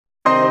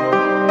This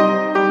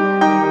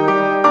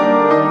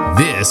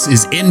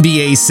is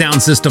NBA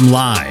Sound System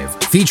Live,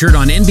 featured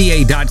on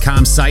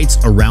NBA.com sites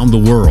around the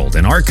world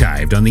and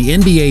archived on the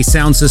NBA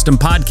Sound System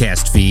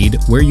podcast feed,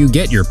 where you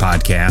get your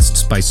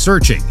podcasts by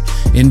searching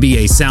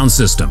NBA Sound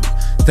System.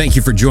 Thank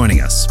you for joining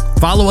us.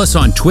 Follow us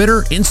on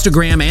Twitter,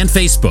 Instagram, and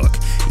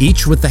Facebook,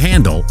 each with the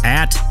handle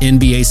at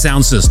NBA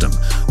Sound System,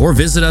 or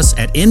visit us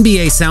at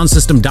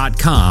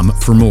NBASoundSystem.com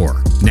for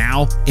more.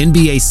 Now,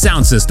 NBA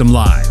Sound System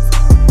Live.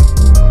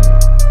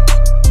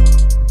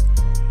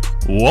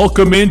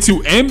 Welcome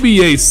into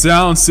NBA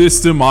Sound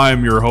System. I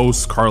am your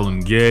host, Carlin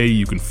Gay.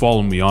 You can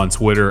follow me on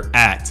Twitter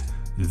at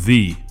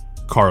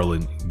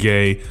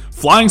 @TheCarlinGay.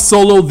 Flying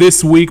solo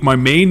this week, my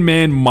main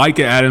man,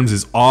 Micah Adams,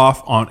 is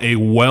off on a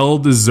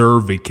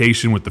well-deserved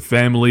vacation with the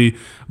family,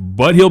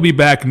 but he'll be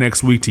back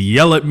next week to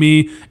yell at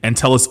me and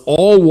tell us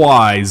all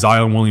why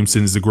Zion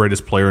Williamson is the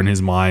greatest player in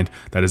his mind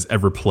that has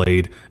ever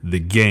played the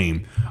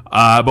game.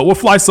 But we'll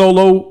fly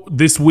solo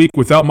this week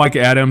without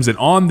Micah Adams, and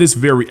on this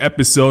very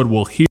episode,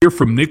 we'll hear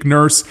from Nick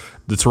Nurse,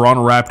 the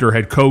Toronto Raptor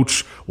head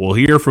coach. We'll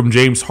hear from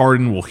James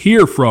Harden. We'll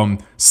hear from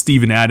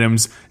Steven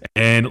Adams.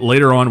 And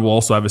later on, we'll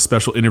also have a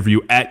special interview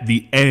at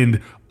the end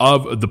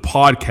of the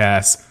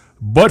podcast.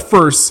 But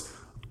first,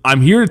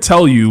 I'm here to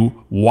tell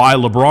you why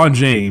LeBron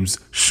James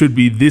should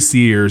be this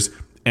year's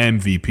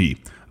MVP.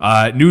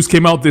 News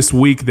came out this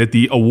week that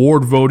the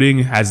award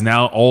voting has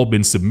now all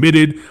been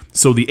submitted.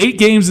 So the 8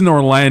 games in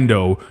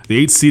Orlando, the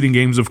 8 seeding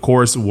games, of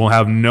course, will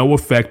have no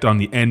effect on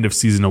the end of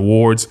season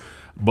awards.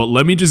 But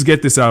let me just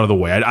get this out of the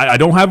way. I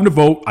don't have a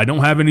vote. I don't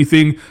have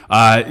anything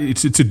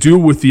to do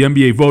with the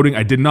NBA voting.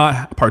 I did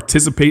not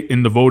participate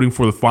in the voting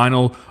for the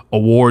final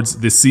awards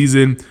this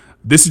season.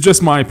 This is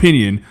just my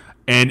opinion.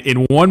 And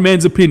in one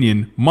man's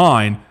opinion,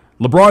 mine,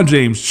 LeBron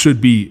James should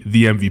be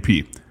the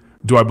MVP.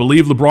 Do I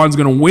believe LeBron's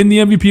going to win the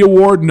MVP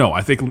award? No.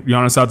 I think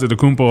Giannis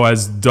Antetokounmpo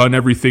has done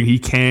everything he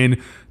can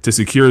to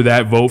secure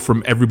that vote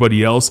from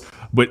everybody else.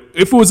 But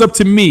if it was up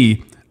to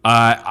me,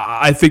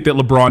 I think that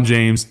LeBron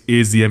James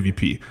is the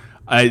MVP.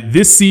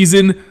 This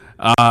season,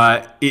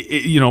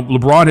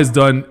 LeBron has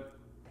done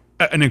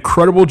an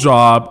incredible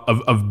job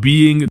of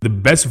being the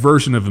best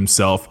version of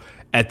himself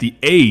at the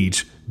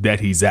age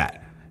that he's at.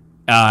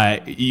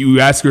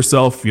 You ask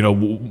yourself,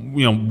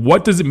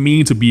 what does it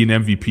mean to be an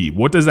MVP?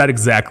 What does that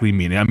exactly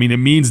mean? I mean, it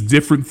means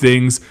different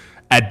things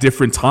at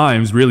different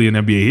times, really, in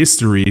NBA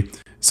history.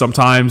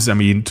 Sometimes,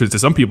 to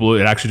some people,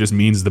 it actually just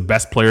means the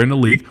best player in the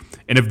league.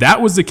 And if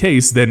that was the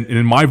case, then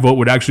my vote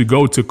would actually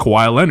go to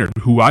Kawhi Leonard,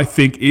 who I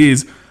think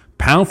is,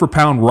 pound for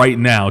pound right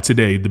now,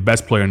 today, the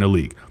best player in the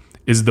league.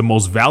 Is the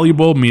most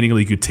valuable, meaning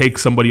you could take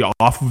somebody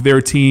off of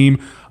their team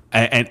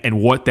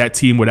and what that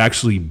team would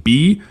actually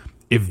be.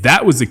 If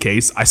that was the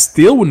case, I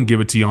still wouldn't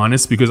give it to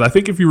Giannis, because I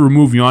think if you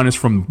remove Giannis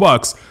from the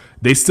Bucks,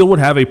 they still would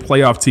have a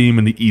playoff team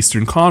in the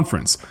Eastern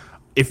Conference.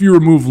 If you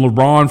remove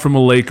LeBron from the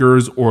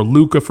Lakers, or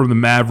Luka from the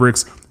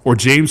Mavericks, or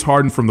James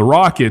Harden from the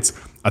Rockets,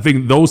 I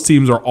think those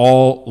teams are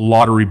all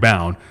lottery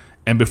bound.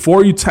 And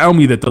before you tell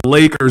me that the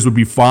Lakers would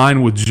be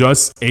fine with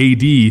just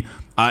AD,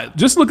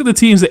 just look at the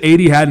teams that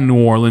AD had in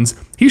New Orleans.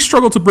 He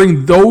struggled to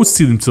bring those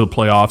teams to the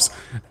playoffs.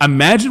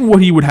 Imagine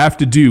what he would have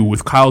to do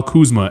with Kyle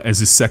Kuzma as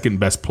his second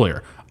best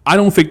player. I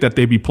don't think that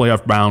they'd be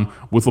playoff bound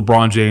with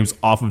LeBron James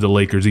off of the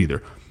Lakers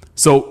either.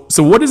 So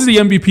what is the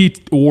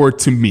MVP award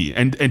to me?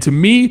 And to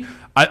me,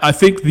 I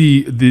think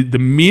the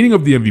meaning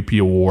of the MVP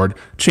award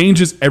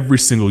changes every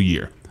single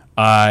year.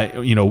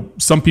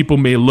 Some people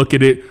may look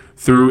at it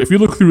through, if you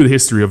look through the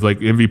history of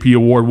MVP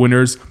award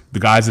winners, the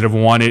guys that have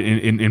won it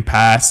in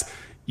past,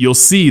 you'll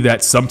see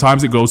that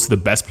sometimes it goes to the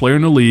best player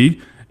in the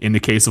league, in the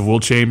case of Will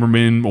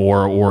Chamberlain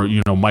or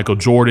Michael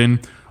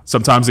Jordan.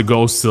 Sometimes it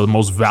goes to the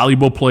most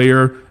valuable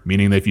player,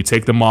 meaning that if you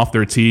take them off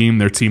their team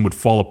would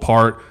fall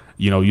apart.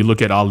 You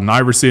look at Allen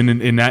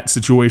Iverson in that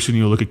situation.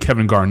 You look at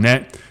Kevin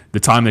Garnett, the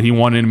time that he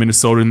won in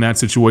Minnesota in that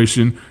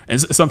situation. And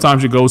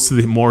sometimes it goes to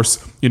the more,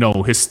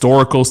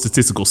 historical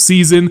statistical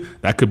season.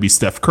 That could be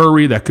Steph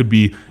Curry. That could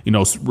be,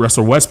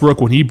 Russell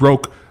Westbrook when he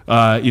broke,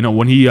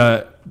 when he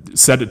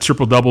set a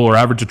triple-double or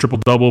averaged a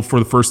triple-double for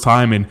the first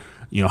time in,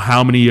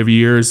 how many of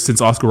years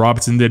since Oscar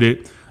Robertson did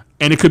it.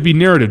 And it could be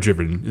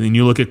narrative-driven. And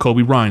you look at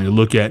Kobe Bryant, you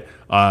look at,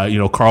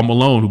 Karl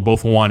Malone, who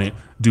both won it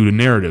due to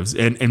narratives.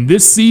 And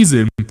this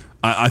season,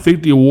 I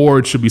think the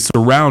award should be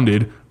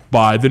surrounded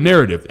by the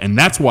narrative. And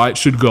that's why it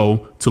should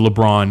go to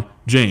LeBron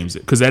James.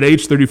 Because at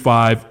age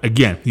 35,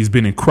 again, he's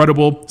been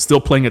incredible, still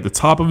playing at the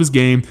top of his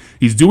game.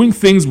 He's doing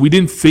things we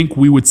didn't think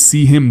we would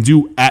see him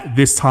do at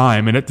this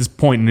time and at this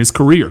point in his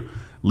career.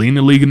 Leading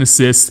the league in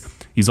assists.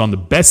 He's on the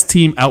best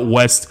team out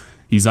west.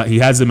 He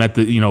has him at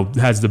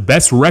has the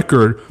best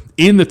record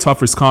in the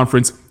toughest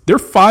conference. They're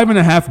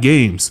 5.5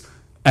 games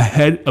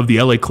ahead of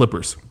the LA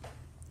Clippers.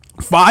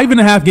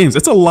 5.5 games.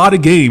 That's a lot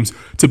of games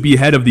to be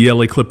ahead of the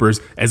LA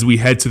Clippers as we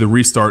head to the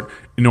restart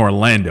in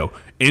Orlando.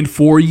 And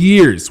for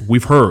years,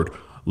 we've heard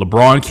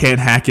LeBron can't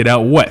hack it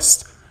out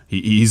west.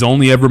 He's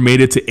only ever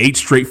made it to 8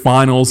 straight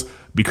finals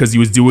because he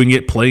was doing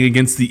it playing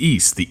against the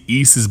East. The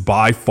East is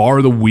by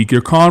far the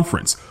weaker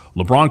conference.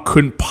 LeBron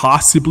couldn't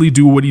possibly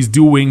do what he's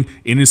doing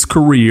in his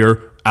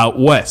career out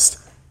west,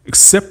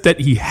 except that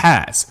he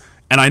has.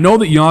 And I know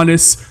that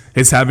Giannis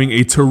is having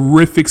a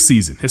terrific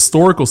season,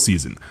 historical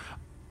season.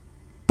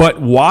 But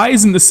why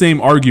isn't the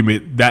same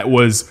argument that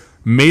was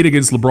made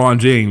against LeBron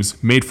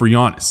James made for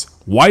Giannis?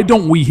 Why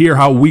don't we hear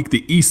how weak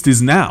the East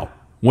is now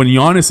when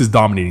Giannis is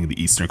dominating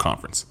the Eastern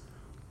Conference?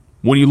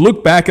 When you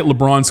look back at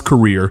LeBron's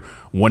career,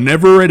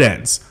 whenever it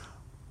ends,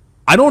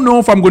 I don't know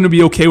if I'm going to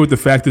be okay with the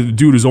fact that the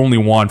dude has only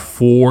won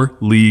 4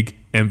 league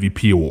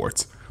MVP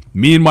awards.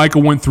 Me and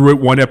Michael went through it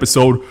one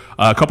episode,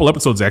 a couple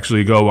episodes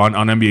actually ago on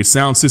NBA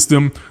Sound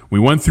System. We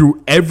went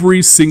through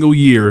every single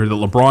year that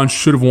LeBron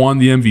should have won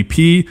the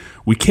MVP.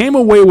 We came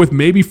away with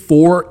maybe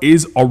 4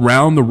 is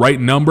around the right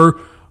number.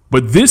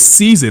 But this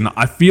season,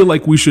 I feel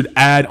like we should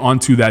add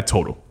onto that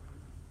total.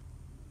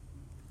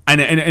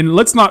 And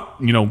let's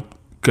not,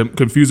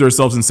 confuse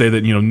ourselves and say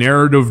that,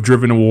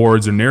 narrative-driven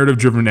awards or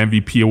narrative-driven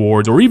MVP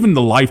awards or even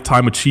the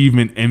Lifetime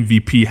Achievement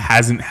MVP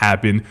hasn't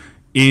happened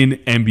in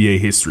NBA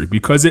history,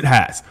 because it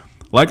has.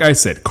 Like I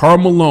said, Karl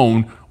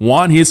Malone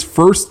won his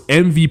first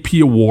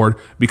MVP award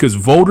because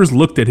voters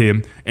looked at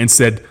him and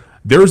said,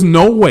 there's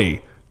no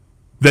way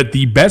that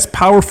the best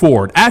power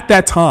forward at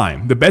that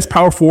time, the best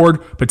power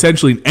forward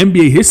potentially in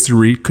NBA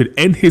history, could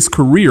end his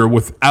career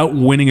without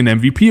winning an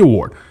MVP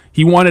award.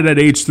 He won it at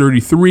age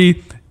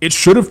 33. It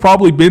should have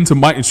probably gone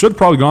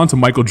to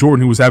Michael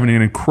Jordan, who was having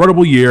an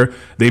incredible year.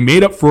 They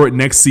made up for it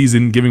next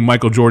season, giving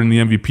Michael Jordan the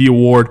MVP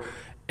award.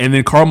 And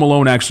then Karl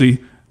Malone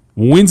actually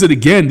wins it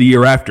again the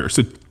year after.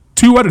 So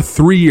 2 out of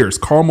 3 years,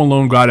 Karl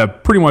Malone got a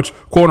pretty much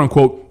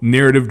quote-unquote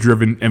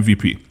narrative-driven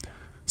MVP.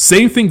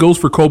 Same thing goes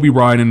for Kobe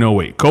Bryant in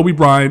 08. Kobe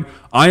Bryant,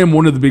 I am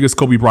one of the biggest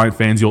Kobe Bryant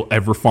fans you'll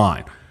ever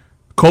find.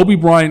 Kobe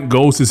Bryant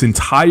goes his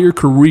entire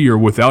career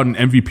without an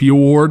MVP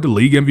award, the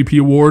league MVP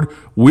award.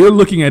 We're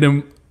looking at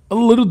him a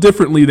little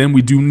differently than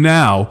we do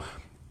now,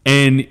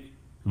 and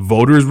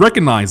voters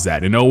recognize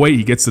that. In 08,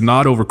 he gets the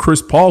nod over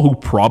Chris Paul, who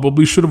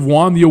probably should have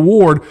won the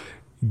award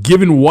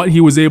given what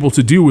he was able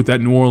to do with that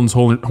New Orleans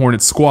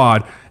Hornets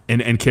squad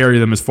and carry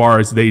them as far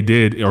as he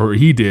did,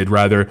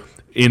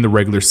 in the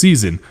regular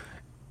season.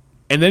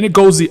 And then it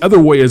goes the other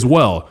way as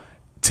well.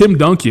 Tim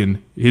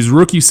Duncan, his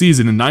rookie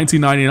season in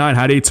 1999,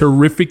 had a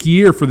terrific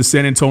year for the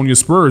San Antonio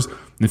Spurs.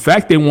 In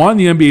fact, they won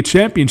the NBA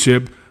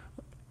championship.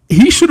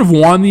 He should have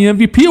won the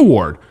MVP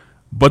award,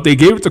 but they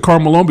gave it to Karl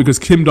Malone because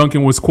Tim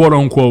Duncan was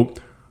quote-unquote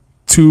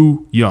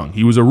too young.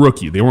 He was a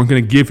rookie. They weren't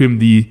going to give him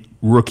the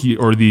rookie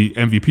or the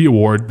MVP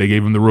award. They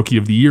gave him the Rookie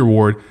of the Year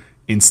award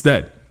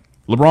instead.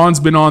 LeBron's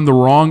been on the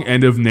wrong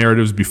end of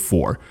narratives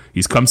before.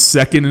 He's come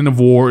second in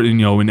award, in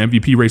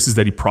MVP races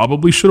that he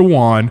probably should have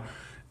won,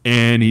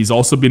 and he's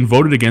also been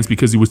voted against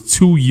because he was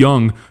too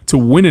young to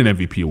win an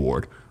MVP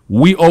award.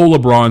 We owe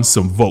LeBron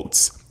some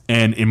votes,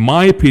 and in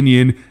my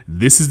opinion,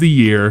 this is the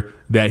year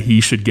that he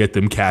should get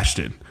them cashed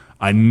in.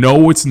 I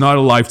know it's not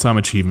a Lifetime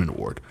Achievement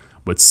Award,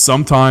 but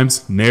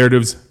sometimes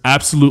narratives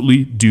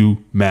absolutely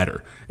do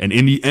matter. And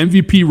in the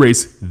MVP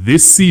race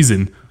this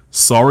season,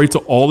 sorry to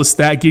all the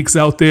stat geeks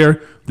out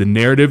there, the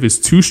narrative is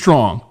too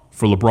strong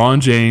for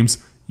LeBron James.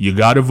 You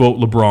got to vote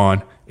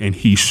LeBron, and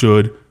he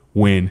should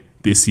win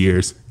this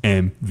year's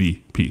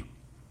MVP.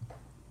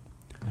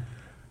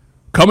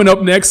 Coming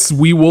up next,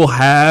 we will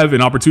have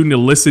an opportunity to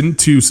listen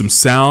to some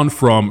sound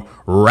from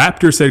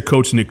Raptors head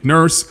coach Nick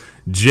Nurse,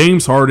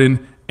 James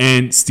Harden,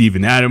 and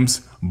Steven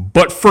Adams.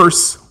 But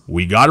first,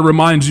 we got to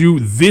remind you,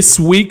 this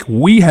week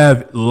we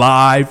have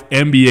live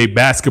NBA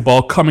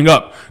basketball coming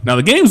up. Now,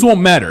 the games won't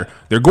matter.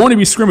 They're going to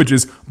be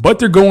scrimmages, but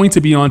they're going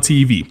to be on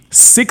TV.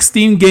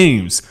 16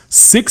 games.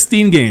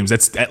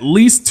 That's at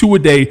least 2 a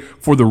day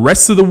for the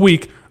rest of the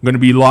week. Going to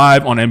be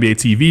live on NBA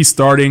TV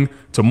starting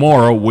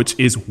tomorrow, which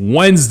is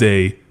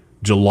Wednesday,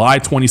 July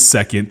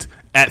 22nd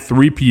at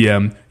 3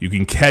 p.m. You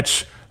can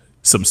catch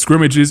some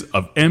scrimmages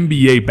of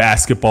NBA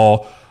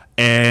basketball,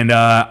 and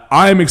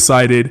I'm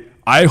excited.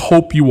 I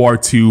hope you are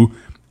too.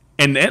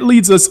 And that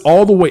leads us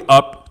all the way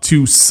up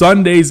to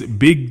Sunday's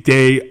big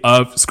day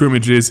of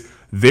scrimmages.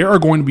 There are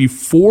going to be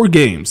 4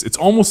 games. It's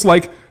almost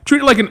like,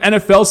 treat it like an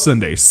NFL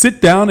Sunday.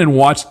 Sit down and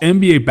watch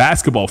NBA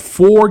basketball.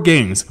 4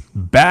 games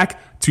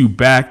back to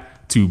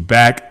back to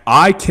back.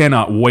 I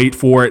cannot wait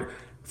for it.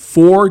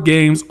 4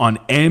 games on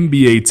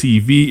NBA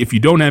TV. If you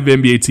don't have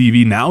NBA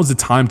TV, now's the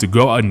time to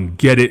go out and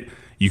get it.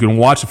 You can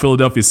watch the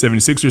Philadelphia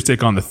 76ers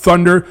take on the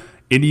Thunder,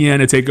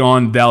 Indiana take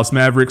on Dallas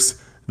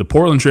Mavericks, the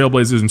Portland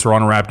Trailblazers and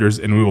Toronto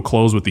Raptors, and we will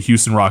close with the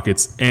Houston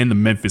Rockets and the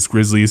Memphis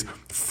Grizzlies.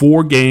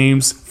 4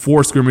 games,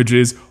 4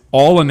 scrimmages,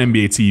 all on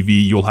NBA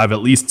TV. You'll have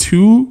at least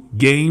 2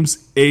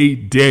 games a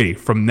day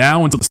from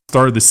now until the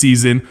start of the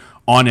season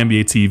on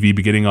NBA TV,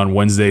 beginning on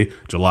Wednesday,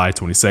 July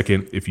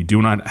 22nd. If you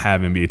do not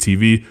have NBA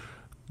TV,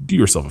 do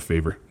yourself a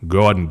favor.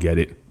 Go out and get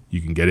it.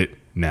 You can get it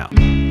now.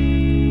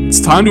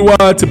 It's time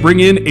to bring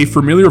in a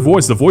familiar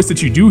voice, the voice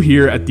that you do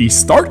hear at the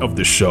start of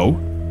the show.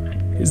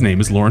 His name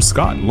is Lawrence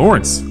Scott.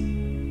 Lawrence.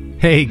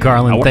 Hey,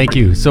 Garland, thank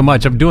you so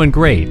much. I'm doing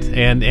great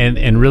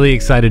and really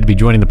excited to be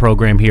joining the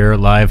program here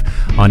live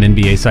on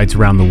NBA sites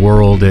around the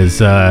world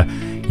as,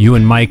 You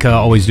and Micah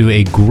always do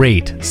a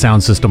great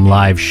Sound System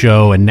Live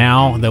show, and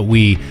now that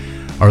we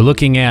are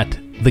looking at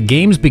the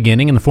games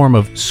beginning in the form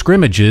of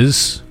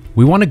scrimmages,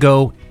 we want to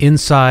go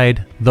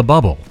inside the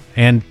bubble.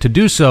 And to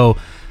do so,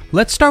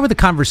 let's start with a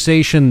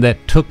conversation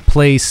that took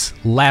place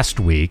last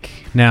week.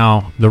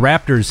 Now, the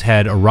Raptors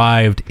had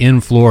arrived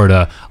in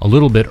Florida a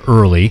little bit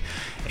early,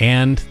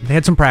 and they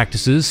had some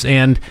practices,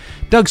 and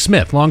Doug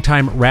Smith,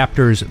 longtime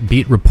Raptors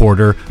beat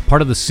reporter,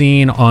 part of the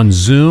scene on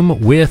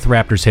Zoom with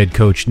Raptors head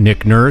coach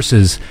Nick Nurse,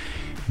 as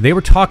they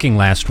were talking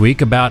last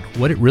week about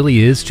what it really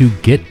is to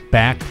get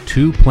back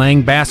to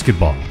playing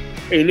basketball.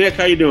 Hey, Nick,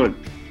 how you doing?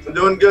 I'm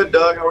doing good,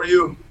 Doug. How are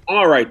you?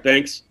 All right,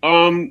 thanks.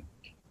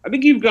 I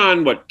think you've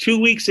gone,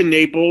 2 weeks in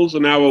Naples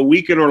and now a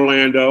week in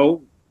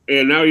Orlando,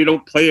 and now you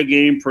don't play a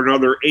game for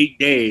another 8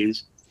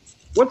 days.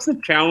 What's the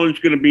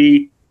challenge going to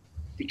be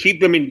to keep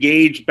them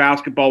engaged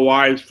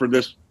basketball-wise for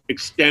this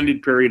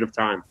extended period of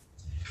time?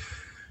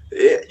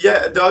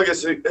 Yeah, Doug,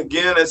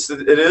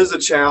 it is a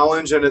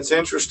challenge, and it's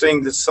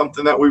interesting. It's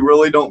something that we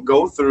really don't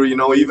go through.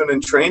 Even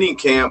in training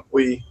camp,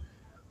 we're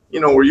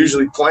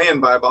usually playing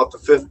by about the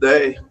 5th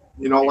day,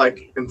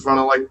 like in front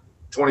of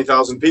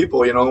 20,000 people.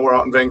 We're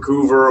out in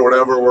Vancouver or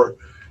whatever.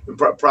 We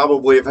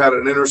probably have had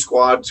an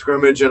inter-squad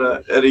scrimmage at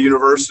a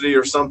university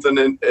or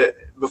something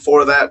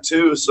before that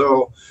too.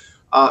 So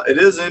it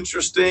is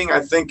interesting. I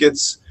think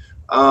it's,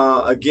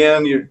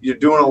 again, you're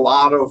doing a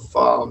lot of,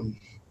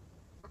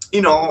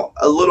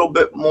 a little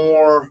bit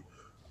more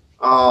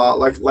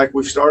like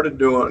we've started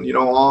doing,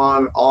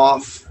 on,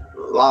 off,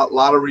 a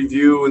lot of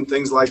review and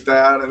things like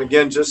that. And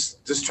again,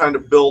 just trying to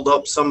build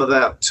up some of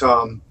that,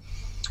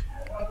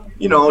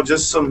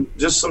 just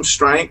some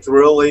strength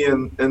really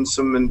and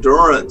some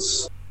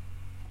endurance.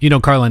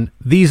 Carlin,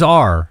 these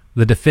are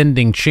the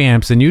defending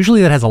champs, and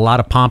usually that has a lot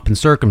of pomp and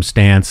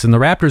circumstance, and the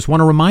Raptors want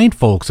to remind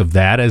folks of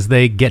that as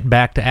they get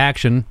back to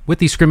action with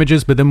these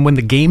scrimmages, but then when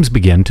the games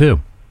begin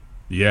too.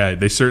 Yeah,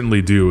 they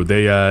certainly do.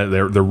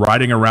 They're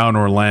riding around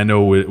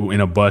Orlando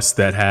in a bus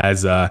that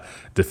has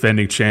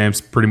defending champs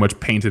pretty much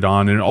painted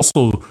on, and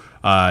also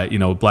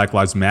Black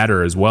Lives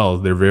Matter as well.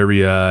 They're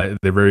very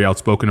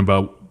outspoken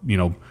about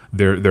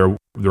their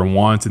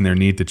want and their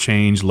need to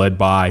change, led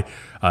by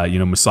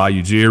Masai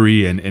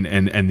Ujiri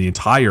and the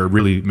entire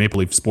really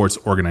Maple Leaf Sports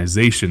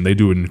organization. They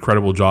do an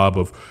incredible job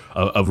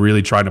of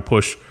really trying to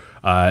push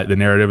the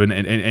narrative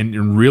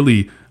and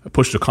really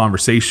push the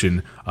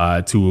conversation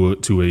to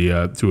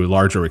a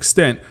larger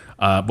extent.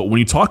 But when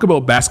you talk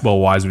about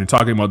basketball-wise, when you're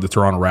talking about the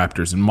Toronto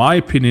Raptors, in my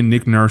opinion,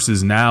 Nick Nurse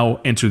has now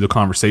entered the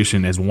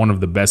conversation as one of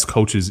the best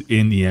coaches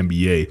in the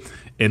NBA.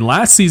 And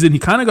last season, he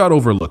kind of got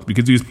overlooked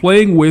because he was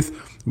playing with,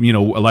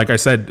 like I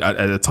said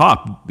at the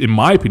top, in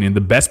my opinion,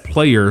 the best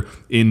player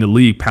in the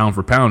league pound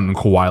for pound in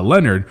Kawhi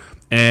Leonard.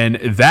 And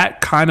that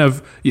kind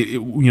of,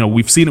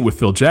 we've seen it with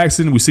Phil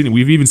Jackson.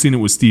 We've even seen it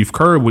with Steve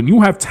Kerr. When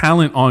you have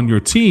talent on your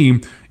team,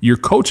 your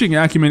coaching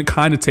acumen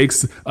kind of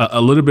takes a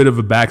little bit of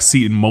a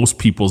backseat in most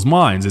people's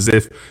minds, as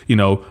if,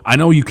 I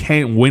know you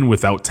can't win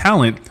without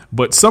talent,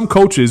 but some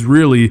coaches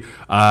really,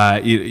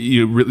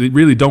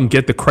 really don't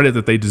get the credit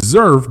that they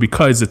deserve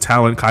because the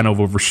talent kind of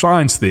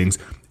overshines things.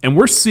 And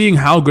we're seeing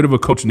how good of a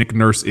coach Nick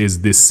Nurse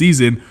is this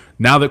season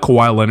now that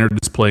Kawhi Leonard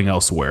is playing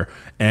elsewhere.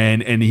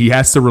 And he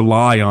has to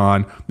rely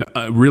on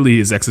really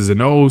his X's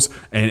and O's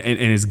and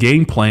his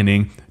game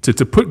planning to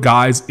put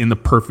guys in the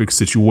perfect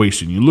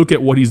situation. You look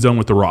at what he's done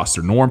with the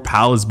roster. Norm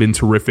Powell has been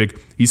terrific.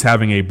 He's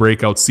having a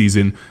breakout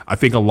season. I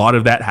think a lot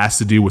of that has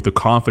to do with the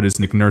confidence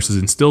Nick Nurse has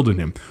instilled in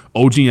him.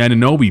 OG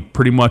Anunoby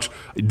pretty much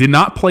did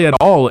not play at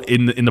all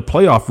in the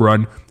playoff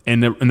run.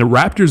 And the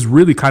Raptors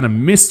really kind of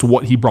missed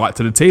what he brought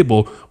to the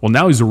table. Well,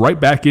 now he's right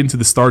back into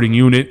the starting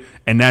unit,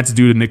 and that's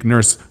due to Nick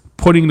Nurse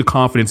putting the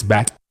confidence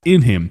back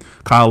in him.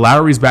 Kyle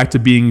Lowry's back to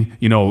being,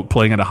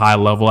 playing at a high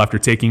level after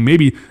taking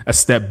maybe a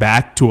step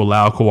back to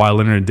allow Kawhi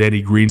Leonard and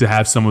Danny Green to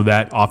have some of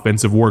that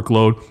offensive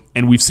workload.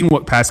 And we've seen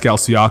what Pascal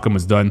Siakam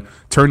has done,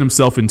 turned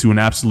himself into an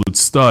absolute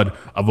stud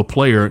of a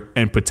player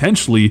and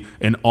potentially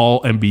an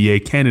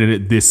all-NBA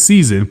candidate this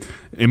season.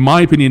 In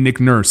my opinion, Nick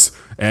Nurse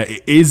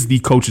is the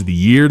coach of the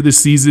year this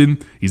season.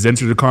 He's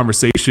entered the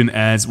conversation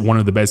as one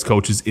of the best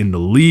coaches in the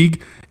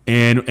league.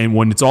 And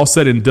when it's all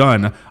said and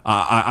done,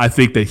 I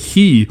think that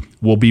he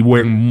will be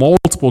wearing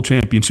multiple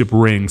championship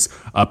rings,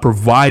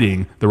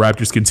 providing the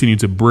Raptors continue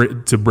to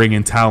bring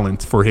in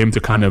talent for him to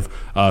kind of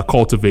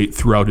cultivate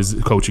throughout his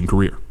coaching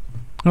career.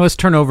 Now let's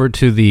turn over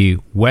to the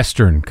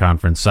Western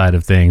Conference side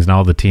of things, and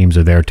all the teams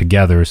are there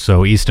together.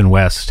 So East and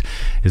West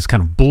is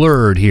kind of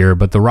blurred here,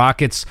 but the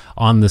Rockets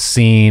on the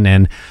scene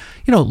and,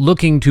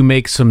 looking to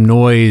make some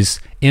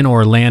noise in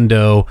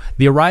Orlando.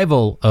 The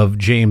arrival of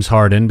James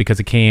Harden, because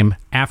it came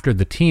after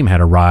the team had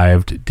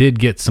arrived, did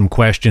get some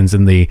questions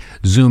in the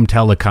Zoom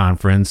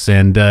teleconference.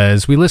 And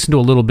as we listen to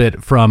a little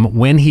bit from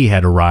when he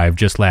had arrived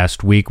just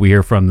last week, we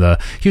hear from the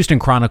Houston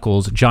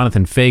Chronicles'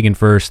 Jonathan Fagan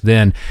first,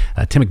 then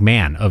Tim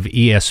McMahon of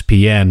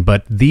ESPN.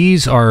 But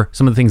these are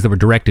some of the things that were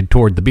directed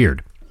toward the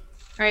Beard.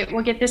 All right,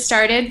 we'll get this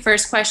started.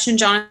 First question,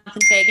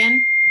 Jonathan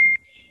Fagan.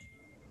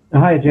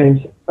 Hi,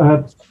 James.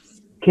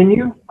 Can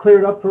you clear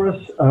it up for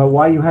us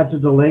why you had to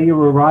delay your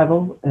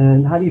arrival,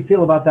 and how do you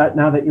feel about that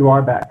now that you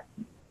are back?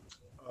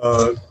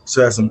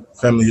 So I had some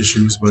family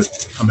issues,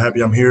 but I'm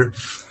happy I'm here.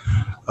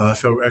 I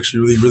felt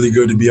actually really, really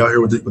good to be out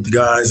here with the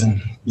guys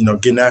and,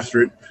 getting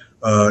after it,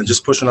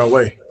 just pushing our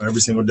way.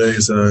 Every single day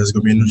is going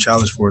to be a new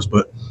challenge for us,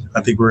 but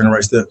I think we're in the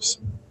right steps.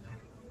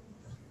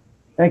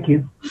 Thank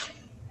you.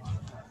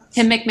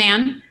 Tim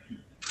McMahon.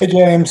 Hey,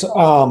 James.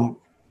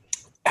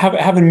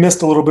 Having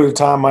missed a little bit of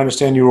time, I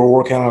understand you were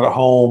working out at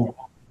home.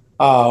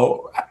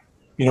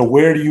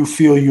 Where do you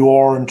feel you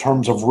are in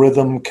terms of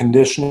rhythm,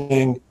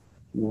 conditioning?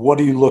 What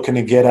are you looking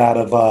to get out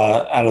of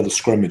the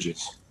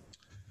scrimmages?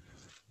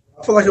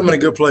 I feel like I'm in a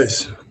good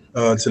place.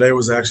 Today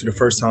was actually the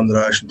first time that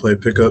I actually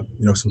played pickup,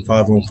 some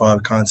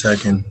 5-on-5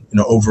 contact in,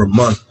 over a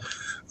month.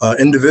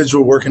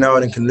 Individual working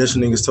out and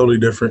conditioning is totally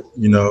different.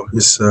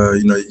 It's,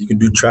 you can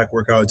do track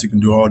workouts, you can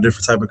do all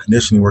different type of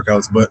conditioning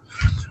workouts, but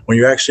when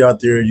you're actually out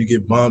there, you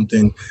get bumped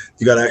and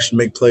you got to actually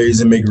make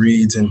plays and make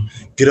reads and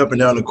get up and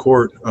down the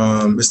court.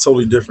 It's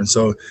totally different.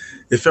 So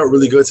it felt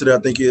really good today. I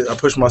think I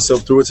pushed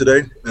myself through it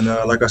today. And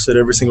like I said,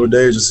 every single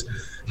day, just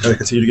got to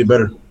continue to get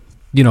better.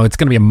 It's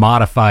going to be a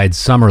modified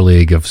summer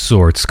league of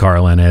sorts,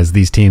 Carlin, as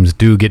these teams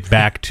do get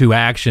back to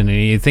action. And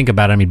you think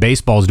about it,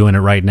 baseball's doing it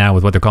right now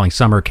with what they're calling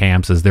summer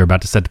camps as they're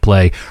about to set to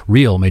play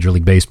real Major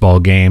League Baseball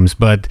games.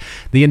 But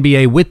the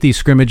NBA with these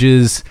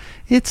scrimmages,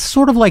 it's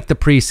sort of like the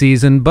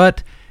preseason,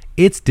 but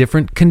it's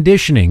different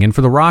conditioning. And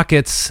for the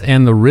Rockets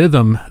and the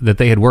rhythm that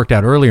they had worked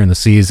out earlier in the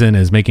season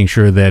is making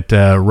sure that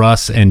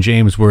Russ and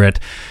James were at,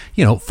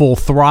 full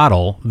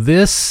throttle.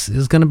 This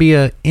is going to be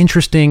an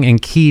interesting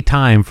and key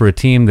time for a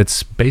team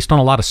that's based on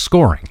a lot of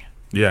scoring.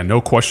 Yeah,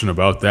 no question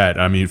about that.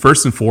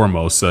 First and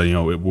foremost,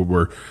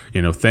 we're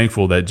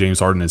thankful that James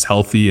Harden is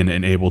healthy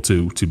and able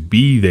to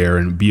be there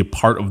and be a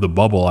part of the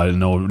bubble. I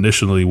know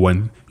initially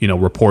when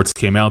reports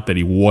came out that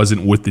he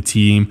wasn't with the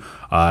team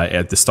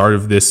at the start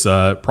of this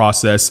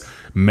process,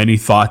 many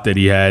thought that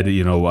he had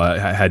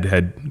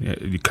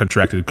had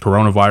contracted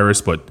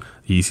coronavirus, but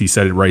he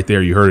said it right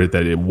there. You heard it,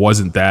 that it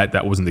wasn't that.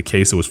 That wasn't the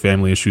case. It was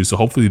family issues. So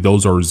hopefully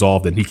those are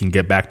resolved and he can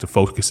get back to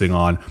focusing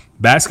on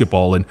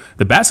basketball. And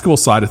the basketball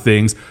side of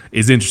things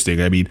is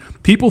interesting.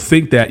 People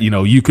think that,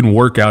 you can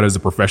work out as a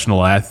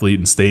professional athlete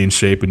and stay in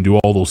shape and do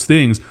all those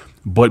things.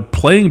 But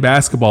playing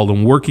basketball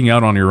and working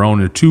out on your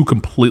own are two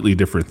completely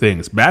different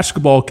things.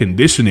 Basketball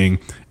conditioning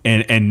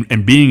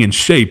and being in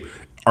shape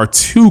are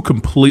two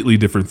completely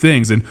different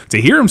things. And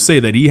to hear him say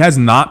that he has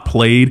not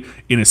played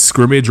in a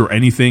scrimmage or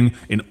anything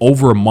in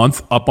over a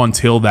month up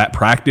until that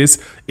practice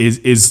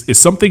is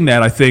something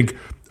that I think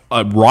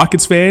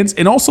Rockets fans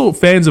and also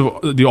fans of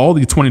all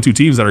the 22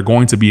 teams that are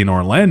going to be in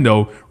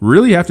Orlando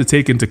really have to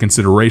take into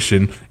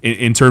consideration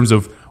in terms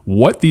of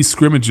what these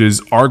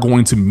scrimmages are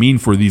going to mean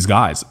for these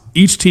guys.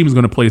 Each team is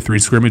going to play 3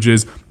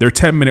 scrimmages. They're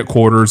 10-minute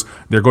quarters.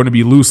 They're going to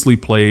be loosely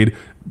played,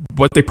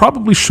 but they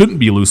probably shouldn't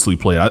be loosely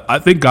played. I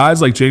think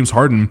guys like James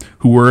Harden,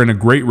 who were in a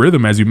great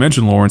rhythm, as you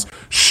mentioned, Lawrence,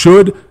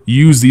 should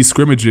use these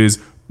scrimmages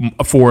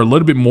for a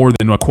little bit more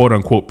than a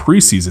quote-unquote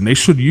preseason. They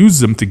should use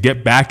them to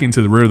get back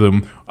into the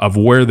rhythm of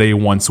where they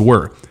once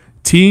were.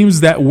 Teams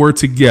that were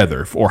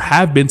together or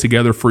have been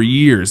together for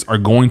years are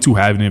going to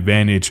have an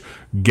advantage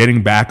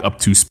getting back up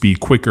to speed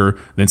quicker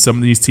than some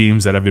of these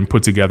teams that have been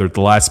put together at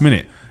the last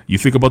minute. You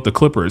think about the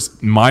Clippers.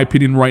 In my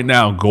opinion right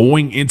now,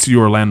 going into the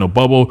Orlando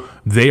bubble,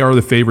 they are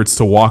the favorites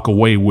to walk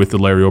away with the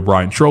Larry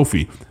O'Brien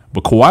trophy.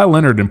 But Kawhi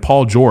Leonard and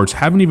Paul George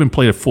haven't even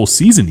played a full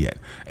season yet.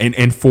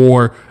 And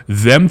for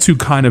them to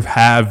kind of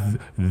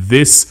have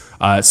this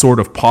sort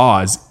of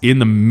pause in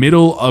the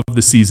middle of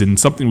the season,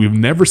 something we've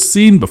never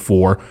seen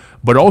before,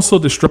 but also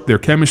disrupt their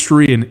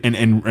chemistry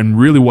and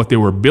really what they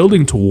were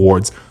building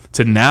towards,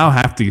 to now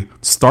have to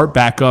start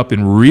back up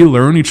and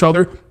relearn each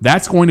other,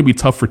 that's going to be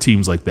tough for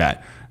teams like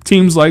that.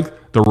 Teams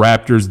like the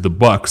Raptors, the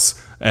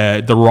Bucks,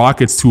 the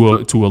Rockets to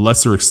a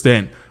lesser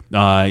extent,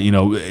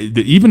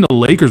 even the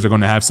Lakers are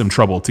going to have some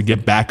trouble to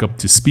get back up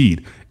to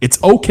speed.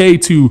 It's okay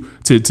to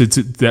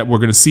that we're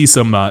going to see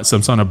some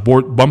sort of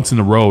bumps in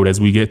the road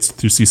as we get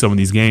to see some of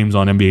these games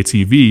on NBA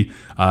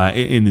TV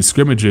in the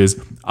scrimmages.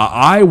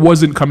 I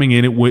wasn't coming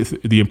in it with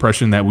the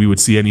impression that we would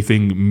see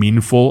anything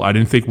meaningful. I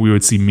didn't think we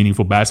would see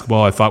meaningful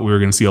basketball. I thought we were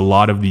going to see a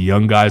lot of the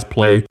young guys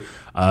play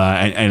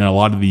and a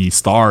lot of the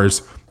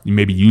stars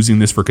maybe using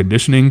this for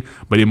conditioning,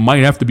 but it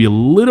might have to be a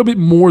little bit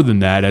more than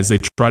that as they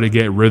try to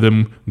get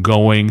rhythm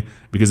going,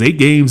 because 8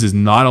 games is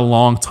not a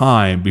long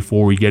time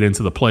before we get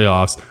into the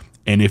playoffs.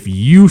 And if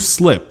you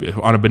slip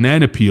on a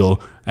banana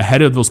peel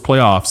ahead of those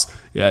playoffs,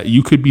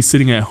 you could be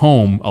sitting at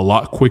home a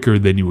lot quicker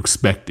than you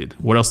expected.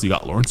 What else do you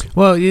got, Lawrence?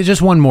 Well,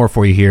 just one more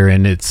for you here,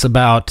 and it's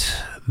about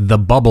the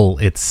bubble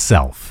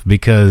itself,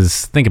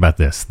 because think about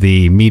this.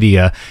 The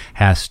media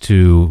has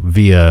to,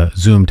 via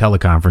Zoom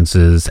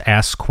teleconferences,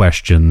 ask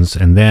questions,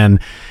 and then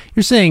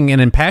You're seeing an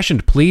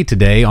impassioned plea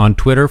today on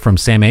Twitter from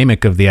Sam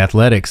Amick of The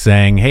Athletic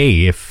saying,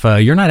 hey, if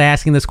you're not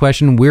asking this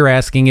question, we're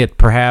asking it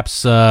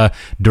perhaps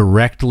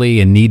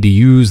directly and need to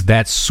use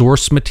that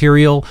source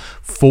material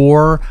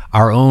for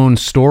our own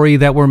story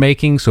that we're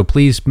making. So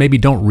please maybe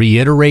don't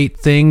reiterate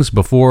things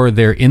before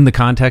they're in the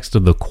context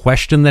of the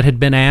question that had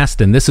been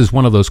asked. And this is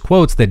one of those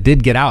quotes that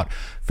did get out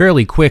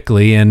fairly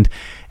quickly. And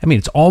I mean,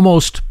 it's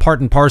almost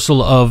part and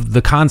parcel of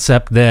the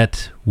concept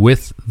that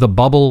with the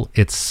bubble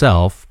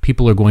itself,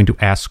 people are going to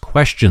ask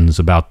questions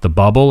about the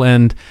bubble,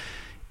 and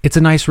it's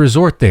a nice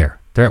resort there.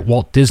 They're at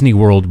Walt Disney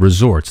World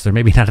resorts. They're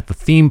maybe not at the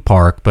theme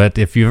park, but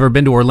if you've ever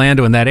been to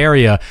Orlando in that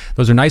area,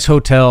 those are nice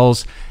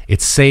hotels.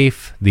 It's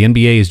safe. The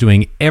NBA is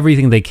doing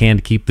everything they can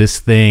to keep this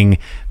thing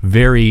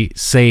very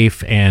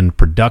safe and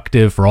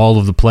productive for all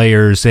of the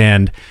players.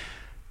 And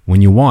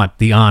when you want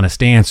the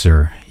honest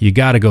answer, you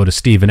got to go to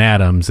Steven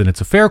Adams. And it's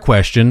a fair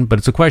question, but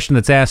it's a question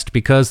that's asked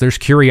because there's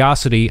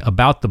curiosity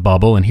about the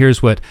bubble. And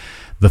here's what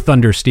the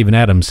Thunder's Steven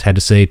Adams had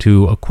to say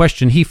to a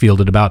question he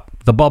fielded about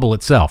the bubble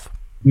itself.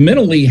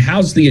 Mentally,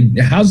 how's the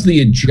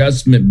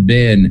adjustment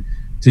been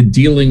to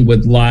dealing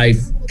with life,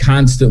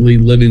 constantly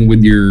living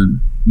with your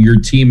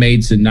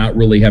teammates and not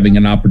really having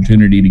an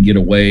opportunity to get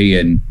away,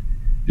 and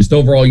just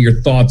overall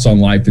your thoughts on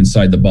life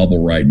inside the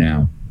bubble right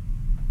now?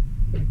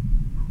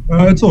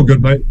 It's all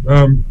good, mate.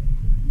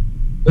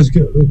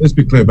 Let's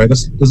be clear, mate.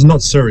 This is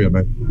not Syria,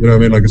 mate. You know what I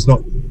mean? Like, it's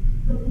not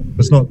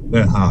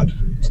that hard.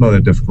 It's not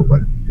that difficult,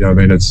 mate. You know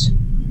what I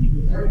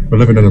mean? We're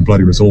living in a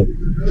bloody resort.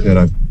 You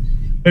know,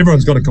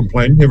 everyone's got to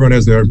complain. Everyone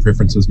has their own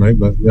preferences, mate.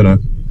 But you know,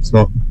 it's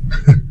not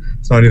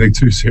anything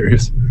too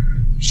serious.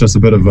 It's just a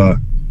bit of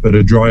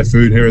dry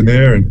food here and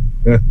there, and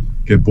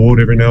get bored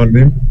every now and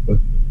then. But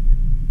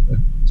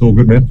it's all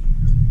good, man.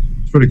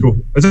 Pretty cool.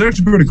 It's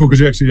actually pretty cool because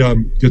you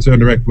actually get to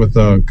interact with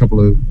a couple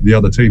of the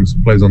other teams,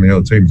 players on the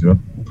other teams, you know.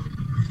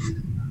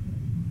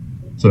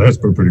 So that's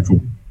pretty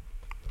cool.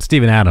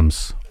 Steven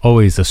Adams,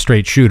 always a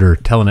straight shooter,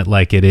 telling it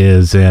like it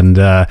is, and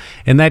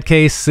in that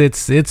case,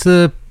 it's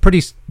a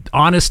pretty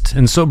honest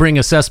and sobering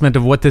assessment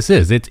of what this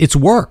is. It's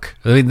work.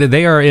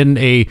 They are in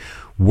a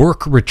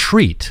work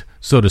retreat,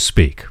 so to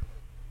speak.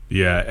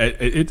 Yeah,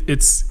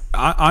 it's.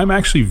 I'm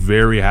actually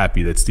very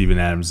happy that Steven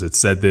Adams had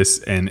said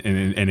this and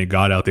it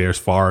got out there as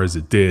far as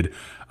it did.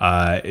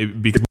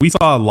 Because we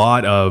saw a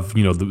lot of,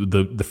 you know,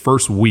 the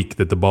first week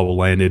that the bubble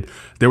landed,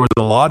 there was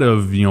a lot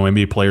of, you know,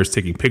 NBA players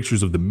taking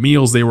pictures of the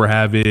meals they were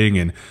having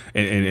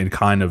and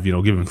kind of, you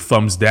know, giving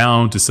thumbs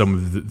down to some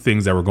of the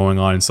things that were going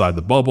on inside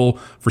the bubble.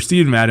 For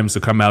Steven Adams to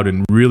come out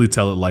and really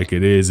tell it like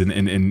it is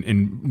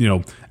and you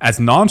know, as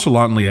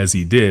nonchalantly as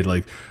he did,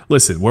 like,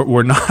 listen,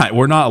 we're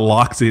not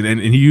locked in, and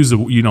he used,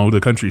 you know,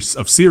 the country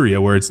of Syria,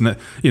 where it's not,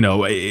 you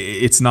know,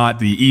 it's not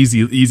the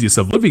easiest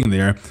of living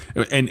there,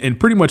 and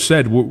pretty much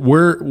said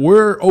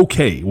we're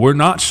okay, we're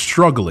not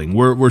struggling,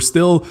 we're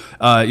still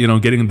you know,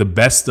 getting the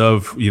best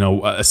of, you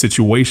know, a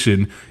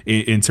situation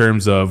in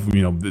terms of,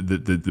 you know,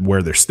 the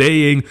where they're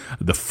staying,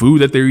 the food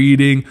that they're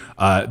eating,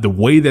 the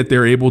way that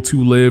they're able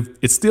to live.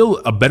 It's still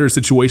a better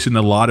situation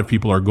than a lot of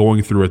people are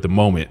going through at the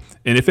moment.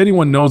 And if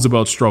anyone knows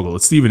about struggle,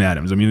 it's Steven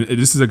Adams. I mean,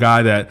 this is a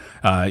guy that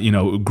you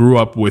know, grew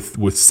up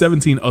with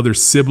 17 other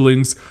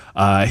siblings.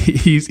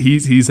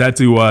 He's had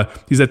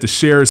to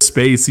share his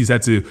space. He's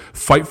had to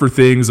fight for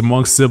things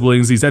amongst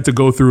siblings. He's had to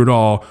go through it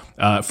all.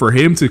 For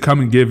him to come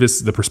and give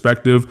us the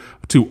perspective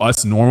to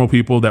us normal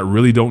people that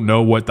really don't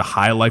know what the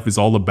high life is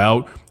all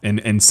about,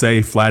 and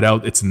say flat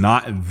out it's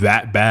not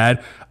that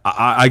bad.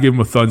 I give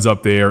him a thumbs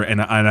up there,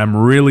 and I'm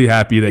really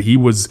happy that he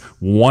was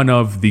one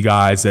of the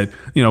guys that,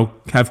 you know,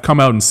 have come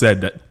out and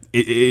said that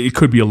it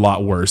could be a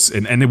lot worse,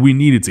 and we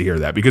needed to hear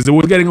that, because it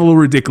was getting a little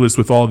ridiculous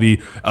with all the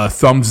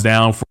thumbs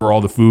down for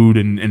all the food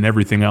and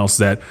everything else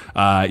that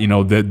you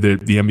know, the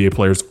NBA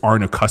players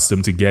aren't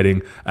accustomed to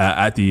getting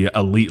at the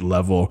elite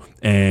level,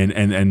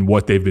 and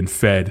what they've been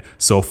fed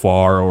so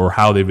far, or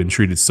how they've been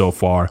treated so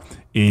far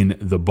in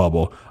the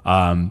bubble.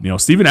 You know,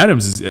 Steven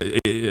Adams is,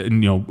 you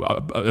know,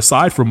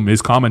 aside from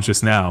his comments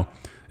just now,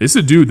 this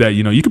is a dude that,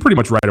 you know, you could pretty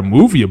much write a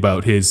movie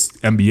about his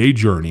NBA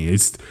journey.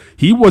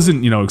 He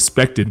wasn't, you know,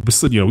 expected,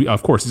 you know,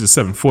 of course he's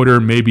a 7-footer.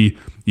 Maybe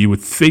you would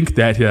think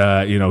that,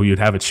 you know, you'd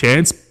have a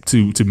chance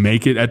to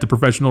make it at the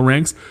professional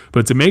ranks,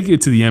 but to make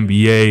it to the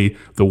NBA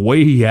the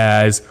way he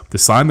has, to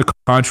sign the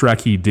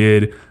contract he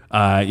did,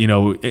 you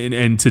know,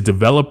 and to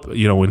develop,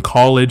 you know, in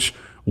college,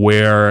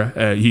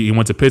 where he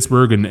went to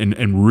Pittsburgh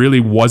and really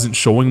wasn't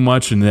showing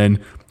much, and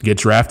then get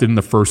drafted in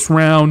the first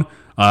round,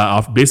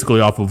 basically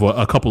off of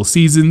a couple of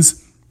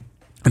seasons.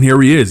 And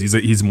here he is.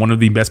 He's one of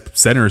the best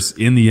centers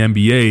in the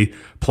NBA,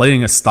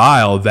 playing a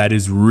style that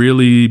is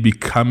really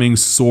becoming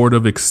sort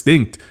of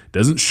extinct.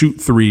 Doesn't shoot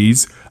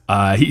threes.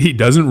 He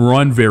doesn't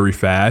run very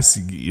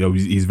fast. You know,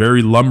 he's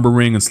very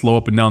lumbering and slow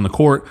up and down the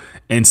court,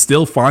 and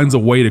still finds a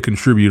way to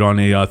contribute on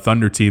a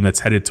Thunder team that's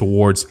headed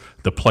towards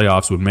the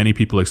playoffs, when many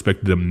people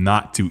expected them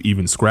not to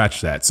even scratch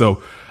that.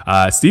 So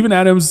Steven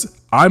Adams,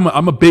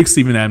 I'm a big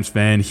Steven Adams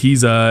fan. He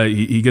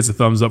gets a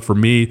thumbs up for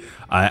me,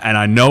 and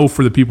I know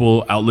for the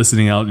people out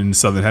listening out in the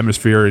Southern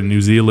Hemisphere and New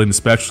Zealand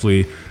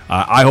especially,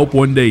 I hope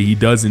one day he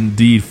does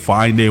indeed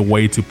find a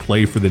way to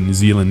play for the New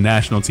Zealand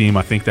national team.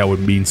 I think that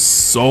would mean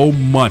so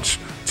much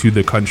to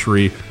the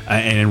country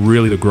and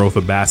really the growth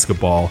of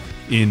basketball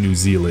in New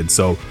Zealand.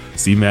 So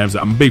Steven Adams,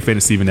 I'm a big fan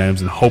of Steven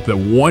Adams and hope that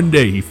one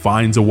day he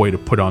finds a way to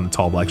put on the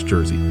Tall Blacks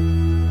jersey.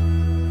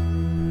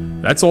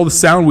 That's all the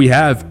sound we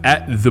have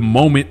at the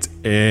moment.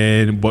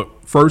 But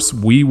first,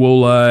 we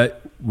will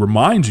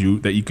remind you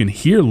that you can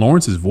hear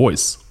Lawrence's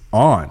voice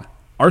on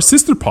our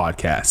sister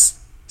podcast,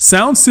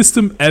 Sound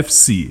System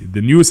FC.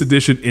 The newest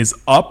edition is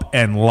up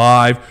and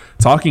live,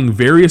 talking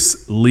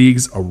various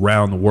leagues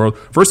around the world.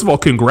 First of all,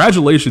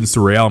 congratulations to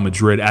Real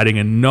Madrid adding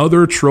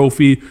another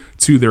trophy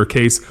to their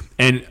case.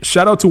 And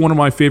shout out to one of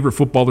my favorite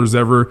footballers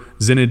ever,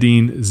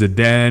 Zinedine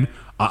Zidane.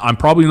 I'm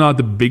probably not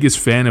the biggest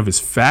fan of his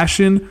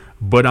fashion,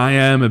 but I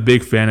am a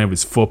big fan of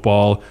his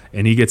football,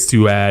 and he gets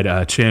to add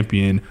a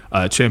champion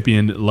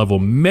level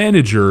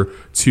manager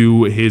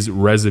to his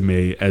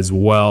resume as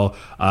well,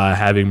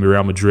 having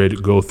Real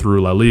Madrid go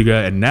through La Liga,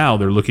 and now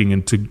they're looking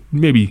into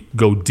maybe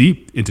go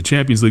deep into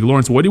Champions League.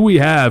 Lawrence, what do we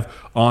have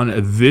on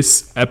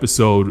this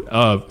episode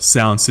of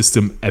Sound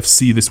System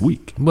FC this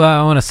week? Well,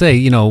 I want to say,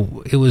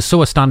 it was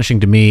so astonishing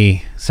to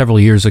me several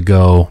years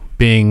ago,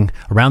 being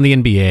around the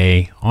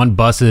NBA, on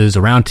buses,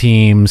 around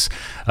teams,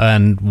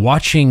 and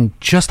watching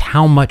just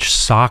how much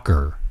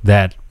soccer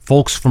that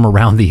folks from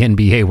around the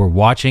NBA were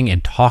watching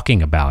and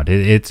talking about.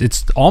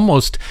 It's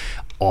almost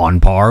on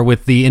par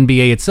with the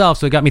NBA itself.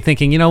 So it got me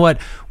thinking, you know what?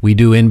 We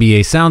do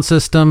NBA Sound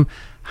System.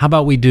 How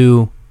about we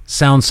do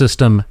Sound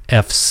System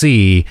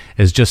FC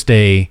as just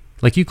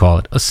like you call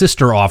it, a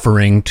sister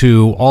offering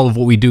to all of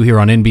what we do here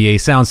on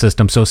NBA Sound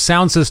System. So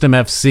Sound System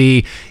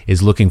FC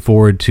is looking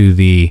forward to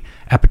the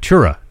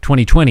Apertura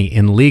 2020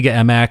 in Liga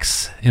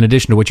MX, in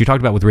addition to what you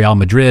talked about with Real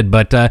Madrid.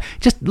 But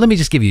let me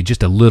give you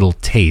just a little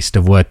taste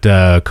of what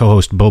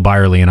co-host Bo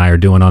Byerly and I are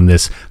doing on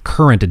this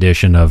current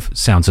edition of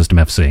Sound System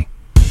FC.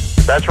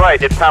 That's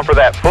right. It's time for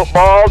that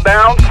football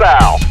down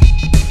south.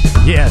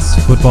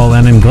 Yes, Football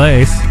en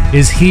Inglés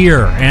is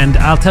here. And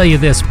I'll tell you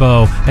this,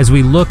 Bo, as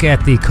we look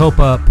at the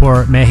Copa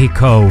por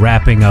Mexico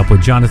wrapping up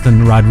with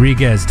Jonathan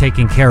Rodriguez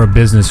taking care of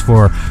business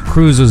for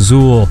Cruz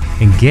Azul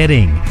and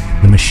getting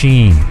the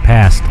machine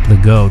past the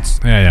goats.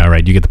 Yeah, all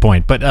right, you get the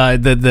point. But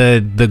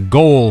the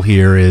goal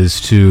here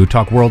is to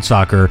talk world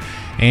soccer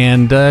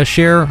and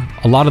share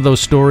a lot of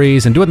those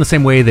stories and do it in the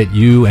same way that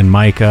you and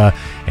Micah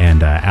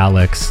and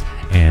Alex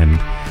and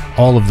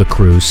all of the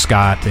crew,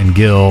 Scott and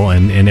Gil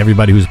and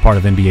everybody who's part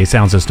of NBA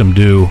Sound System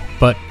do,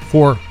 but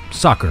for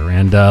soccer.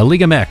 And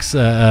Liga MX,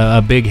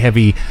 a big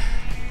heavy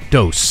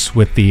dose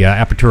with the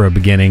Apertura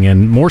beginning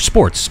and more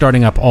sports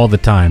starting up all the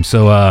time.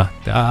 So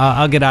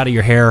I'll get out of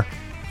your hair.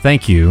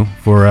 Thank you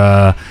for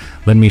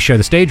letting me share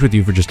the stage with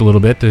you for just a little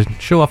bit to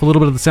show off a little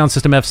bit of the Sound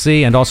System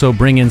FC and also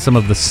bring in some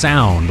of the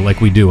sound like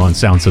we do on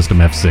Sound System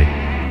FC.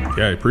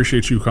 Yeah, I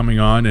appreciate you coming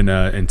on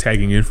and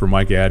tagging in for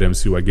Mike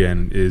Adams, who,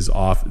 again, is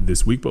off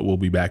this week, but we'll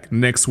be back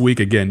next week.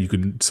 Again, you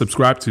can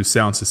subscribe to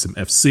Sound System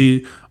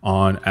FC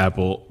on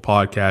Apple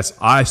Podcasts.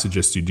 I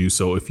suggest you do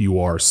so if you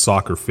are a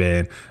soccer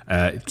fan.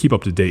 Keep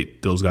up to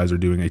date. Those guys are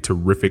doing a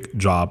terrific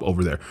job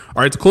over there.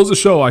 All right, to close the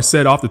show, I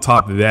said off the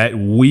top that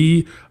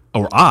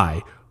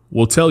I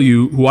will tell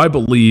you who I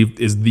believe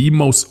is the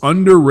most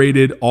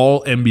underrated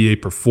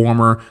All-NBA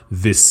performer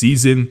this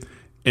season.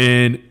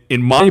 And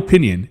in my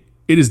opinion,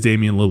 it is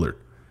Damian Lillard.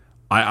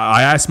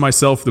 I asked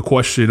myself the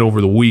question over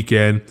the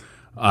weekend,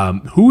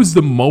 who is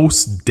the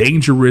most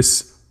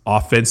dangerous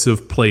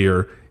offensive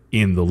player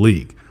in the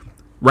league?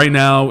 Right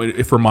now,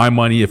 for my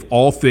money, if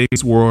all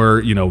things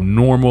were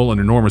normal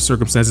under normal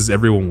circumstances,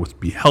 everyone would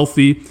be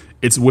healthy.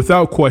 It's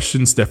without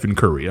question Stephen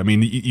Curry. I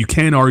mean, you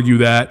can't argue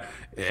that.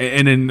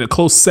 And then a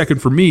close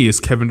second for me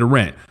is Kevin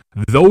Durant.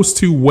 Those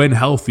two, when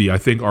healthy, I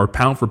think are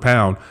pound for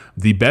pound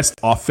the best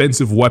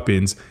offensive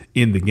weapons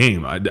in the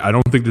game. I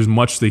don't think there's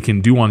much they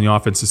can do on the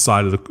offensive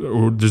side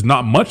or there's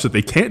not much that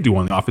they can't do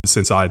on the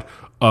offensive side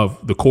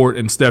of the court.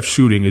 And Steph's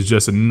shooting is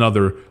just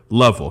another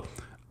level.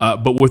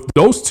 But with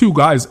those two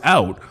guys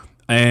out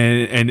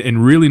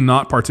and really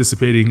not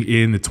participating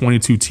in the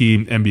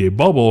 22-team NBA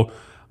bubble,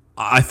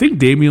 I think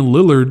Damian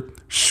Lillard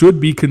should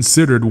be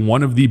considered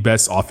one of the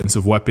best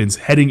offensive weapons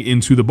heading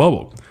into the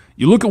bubble.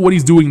 You look at what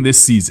he's doing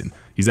this season.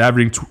 He's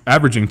averaging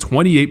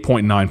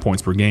 28.9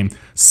 points per game,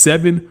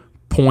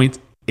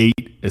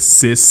 7.8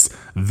 assists.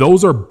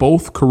 Those are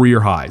both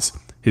career highs.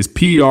 His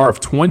PER of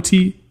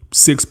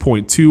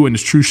 26.2 and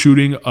his true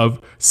shooting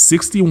of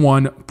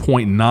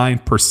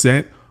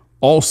 61.9%,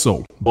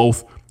 also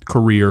both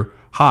career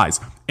highs.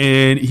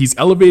 And he's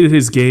elevated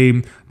his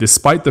game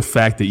despite the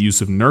fact that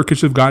Yusuf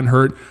Nurkic have gotten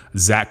hurt,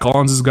 Zach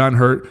Collins has gotten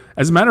hurt.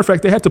 As a matter of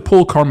fact, they had to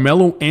pull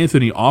Carmelo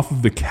Anthony off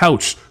of the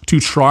couch to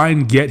try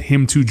and get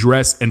him to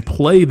dress and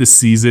play this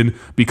season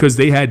because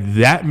they had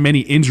that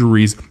many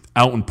injuries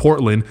out in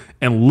Portland.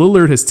 And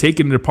Lillard has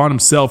taken it upon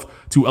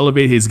himself to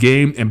elevate his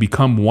game and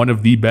become one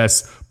of the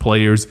best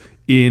players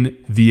in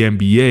the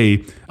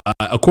NBA.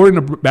 According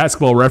to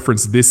Basketball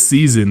Reference, this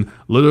season,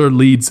 Lillard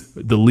leads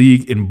the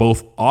league in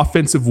both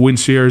offensive win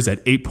shares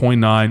at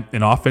 8.9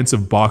 and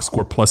offensive box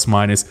score plus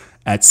minus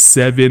at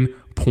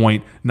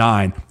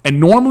 7.9. And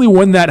normally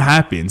when that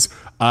happens,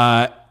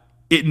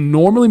 it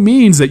normally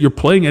means that you're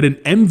playing at an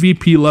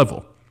MVP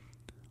level.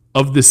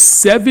 Of the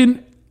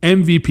 7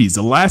 MVPs,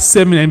 the last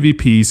 7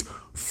 MVPs,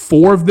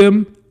 4 of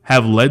them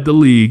have led the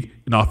league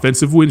in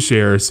offensive win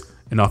shares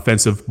and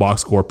offensive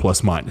box score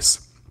plus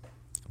minus.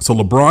 So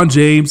LeBron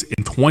James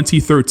in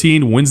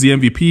 2013 wins the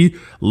MVP,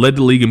 led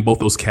the league in both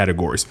those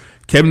categories.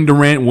 Kevin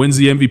Durant wins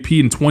the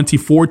MVP in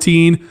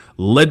 2014,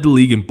 led the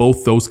league in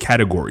both those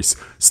categories.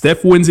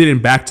 Steph wins it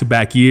in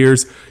back-to-back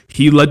years.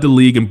 He led the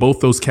league in both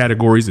those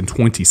categories in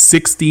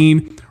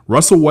 2016.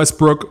 Russell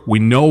Westbrook, we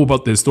know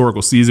about the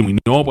historical season. We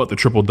know about the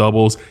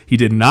triple-doubles. He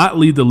did not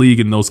lead the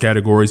league in those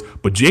categories,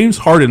 but James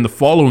Harden the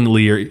following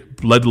year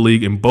led the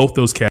league in both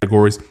those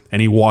categories,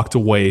 and he walked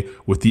away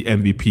with the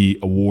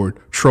MVP award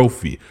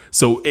trophy.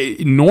 So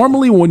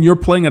normally when you're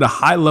playing at a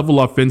high level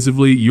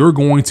offensively, you're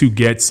going to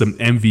get some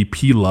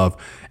MVP love.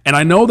 And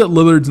I know that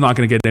Lillard's not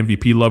going to get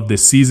MVP love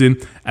this season.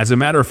 As a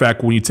matter of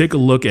fact, when you take a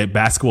look at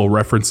Basketball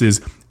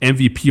Reference's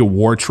MVP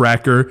award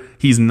tracker,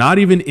 he's not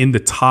even in the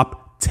top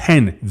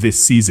 10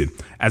 this season.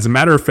 As a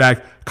matter of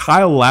fact,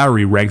 Kyle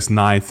Lowry ranks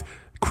 9th.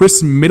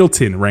 Chris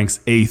Middleton ranks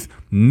 8th.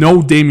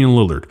 No Damian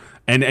Lillard.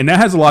 And that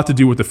has a lot to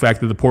do with the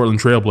fact that the Portland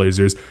Trail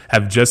Blazers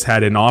have just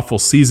had an awful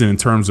season in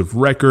terms of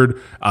record.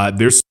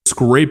 They're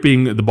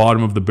scraping the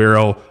bottom of the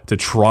barrel to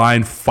try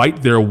and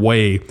fight their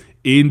way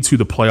into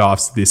the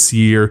playoffs this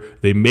year.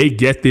 They may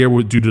get there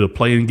due to the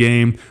play-in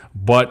game,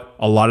 but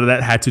a lot of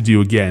that had to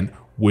do, again,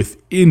 with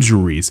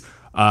injuries.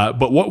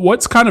 But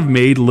what's kind of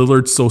made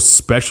Lillard so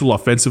special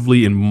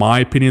offensively, in my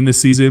opinion, this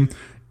season,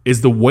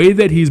 is the way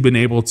that he's been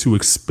able to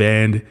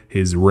expand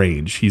his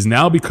range. He's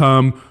now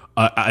become,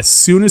 as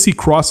soon as he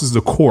crosses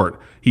the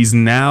court, he's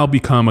now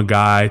become a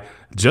guy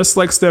just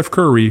like Steph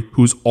Curry,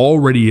 who's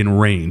already in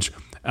range.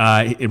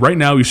 Right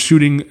now, he's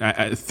shooting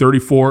at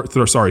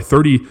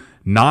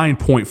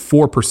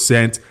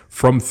 39.4%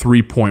 from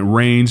three-point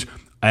range,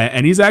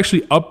 and he's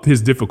actually upped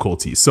his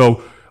difficulty.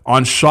 So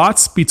on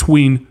shots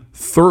between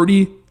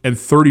 30 and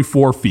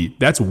 34 feet,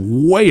 that's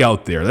way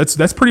out there.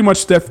 That's pretty much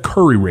Steph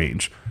Curry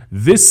range.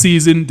 This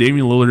season,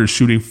 Damian Lillard is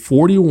shooting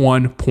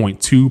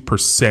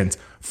 41.2%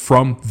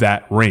 from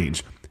that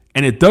range.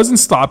 And it doesn't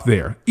stop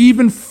there.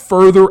 Even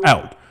further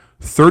out,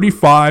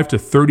 35 to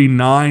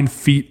 39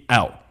 feet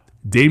out,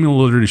 Damian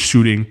Lillard is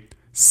shooting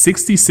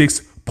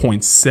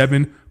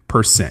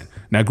 66.7%.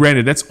 Now,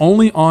 granted, that's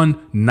only on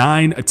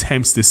 9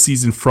 attempts this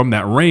season from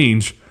that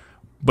range.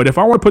 But if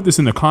I were to put this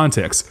into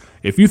context,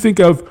 if you think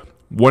of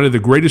one of the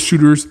greatest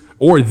shooters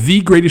or the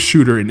greatest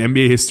shooter in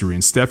NBA history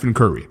in Stephen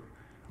Curry,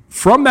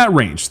 from that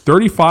range,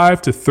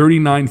 35 to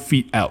 39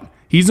 feet out,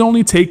 he's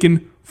only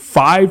taken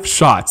 5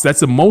 shots. That's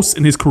the most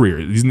in his career.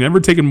 He's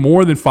never taken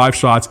more than 5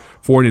 shots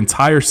for an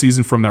entire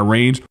season from that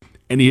range,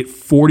 and he hit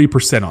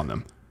 40% on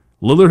them.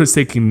 Lillard has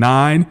taken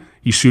 9.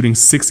 He's shooting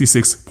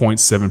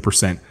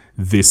 66.7%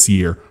 this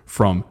year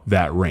from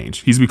that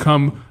range. He's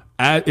become,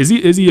 is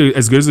he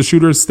as good as a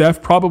shooter as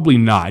Steph? Probably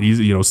not. He's,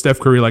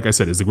 Steph Curry, like I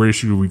said, is the greatest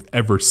shooter we've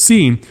ever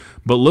seen,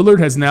 but Lillard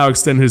has now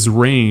extended his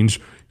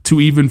range to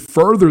even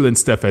further than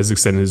Steph has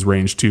extended his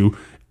range to,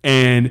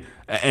 and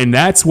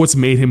that's what's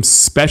made him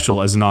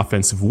special as an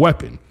offensive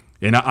weapon.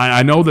 And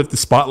I know that the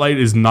spotlight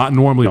is not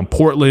normally on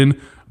Portland,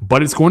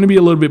 but it's going to be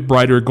a little bit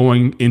brighter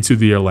going into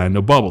the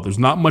Orlando bubble. There's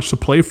not much to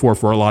play for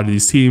a lot of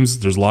these teams.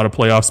 There's a lot of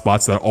playoff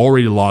spots that are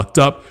already locked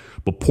up,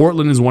 but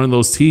Portland is one of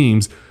those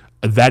teams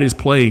that is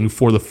playing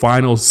for the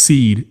final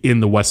seed in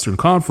the Western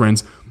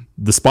Conference.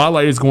 The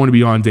spotlight is going to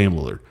be on Dame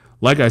Lillard.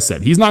 Like I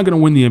said, he's not going to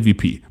win the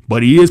MVP,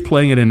 but he is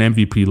playing at an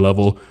MVP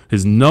level.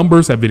 His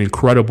numbers have been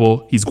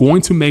incredible. He's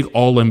going to make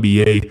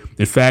All-NBA.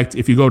 In fact,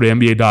 if you go to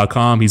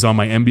NBA.com, he's on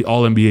my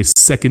All-NBA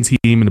second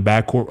team in the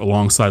backcourt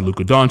alongside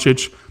Luka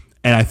Doncic,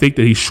 and I think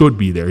that he should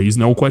be there. He's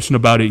no question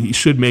about it. He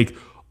should make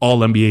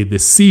All-NBA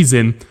this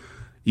season.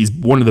 He's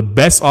one of the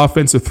best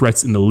offensive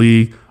threats in the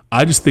league.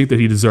 I just think that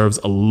he deserves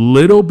a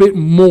little bit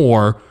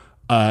more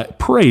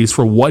praise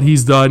for what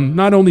he's done,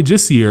 not only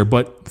this year,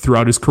 but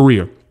throughout his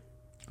career.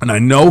 And I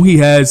know he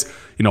has,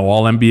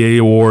 All-NBA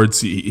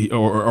awards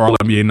or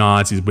All-NBA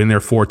nods. He's been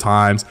there 4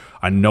 times.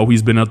 I know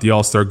he's been at the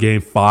All-Star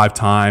game 5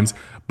 times.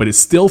 But it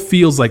still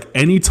feels like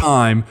any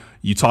time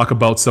you talk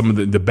about some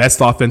of the best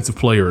offensive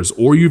players,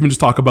 or you even just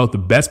talk about the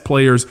best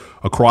players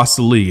across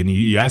the league, and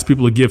you ask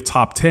people to give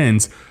top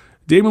 10s,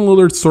 Damian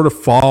Lillard sort of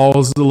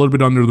falls a little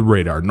bit under the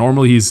radar.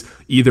 Normally, he's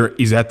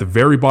at the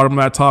very bottom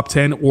of that top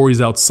 10, or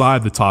he's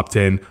outside the top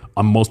 10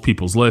 on most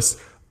people's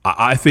lists.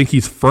 I think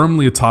he's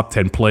firmly a top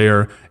 10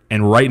 player.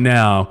 And right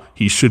now,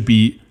 he should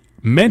be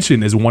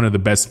mentioned as one of the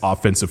best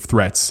offensive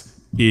threats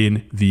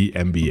in the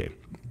NBA.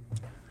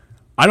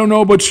 I don't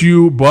know about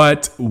you,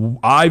 but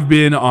I've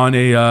been on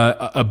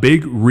a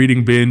big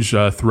reading binge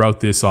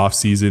throughout this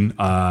offseason.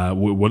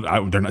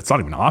 It's not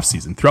even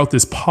offseason. Throughout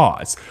this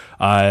pause,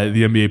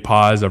 the NBA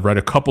pause, I've read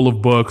a couple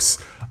of books.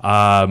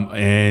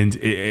 and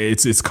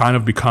it's kind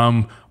of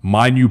become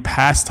my new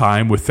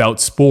pastime without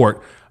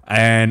sport.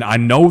 And I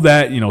know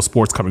that,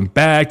 sport's coming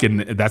back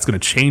and that's going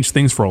to change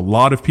things for a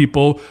lot of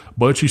people,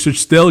 but you should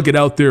still get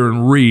out there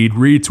and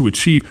read to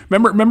achieve.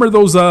 Remember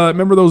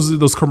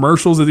those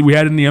commercials that we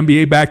had in the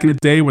NBA back in the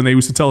day when they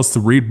used to tell us to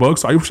read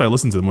books? I wish I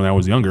listened to them when I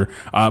was younger.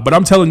 But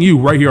I'm telling you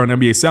right here on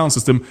NBA Sound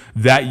System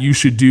that you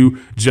should do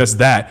just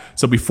that.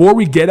 So before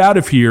we get out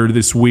of here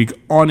this week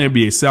on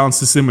NBA Sound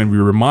System, and we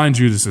remind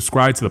you to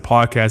subscribe to the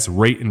podcast,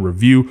 rate and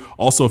review.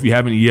 Also, if you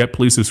haven't yet,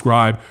 please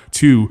subscribe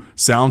to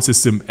Sound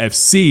System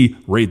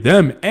FC, rate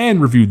them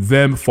and review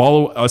them.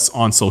 Follow us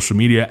on social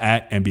media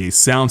at NBA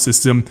Sound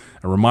System.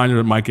 A reminder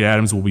that Mike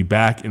Adams will be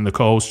back in the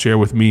co-host chair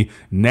with me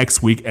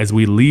next week as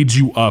we lead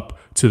you up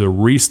to the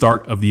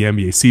restart of the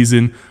NBA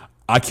season.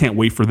 I can't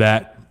wait for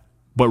that.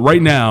 But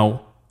right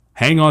now,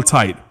 hang on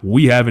tight.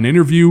 We have an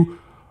interview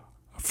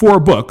for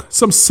a book,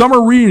 some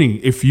summer reading,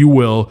 if you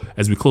will,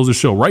 as we close the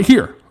show right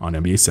here on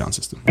NBA Sound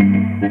System.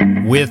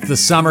 With the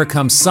summer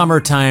comes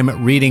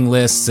summertime reading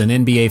lists, and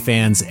NBA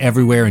fans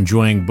everywhere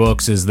enjoying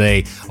books as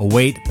they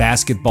await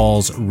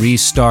basketball's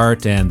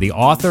restart. And the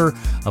author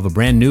of a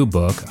brand new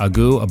book,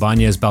 Agu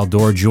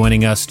Abanez-Baldor,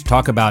 joining us to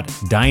talk about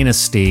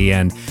Dynasty,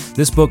 and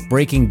this book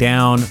breaking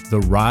down the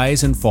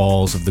rise and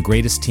falls of the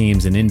greatest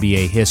teams in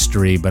NBA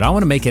history. But I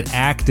want to make it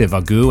active,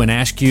 Agu, and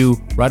ask you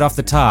right off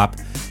the top,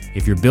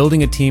 if you're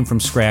building a team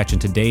from scratch in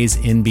today's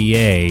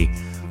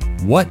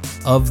NBA, what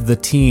of the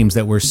teams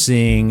that we're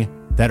seeing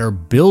that are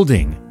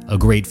building a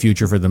great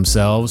future for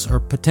themselves are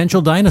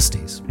potential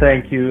dynasties?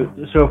 Thank you.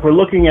 So if we're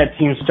looking at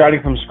teams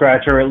starting from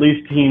scratch, or at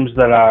least teams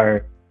that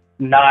are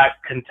not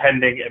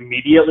contending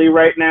immediately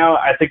right now,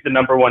 I think the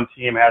number one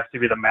team has to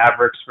be the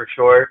Mavericks for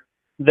sure.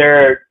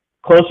 They're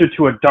closer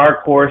to a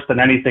dark horse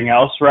than anything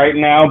else right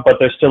now, but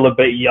they're still a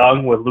bit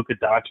young with Luka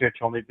Doncic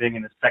only being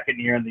in his second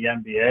year in the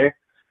NBA.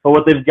 But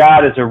what they've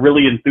got is a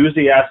really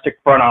enthusiastic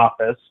front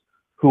office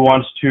who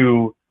wants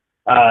to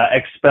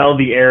expel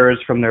the errors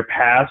from their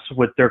past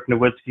with Dirk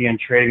Nowitzki and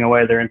trading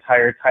away their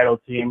entire title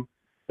team.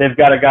 They've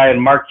got a guy in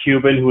Mark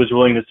Cuban who is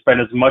willing to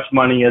spend as much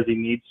money as he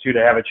needs to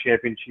have a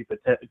championship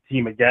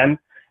team again.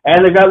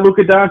 And they've got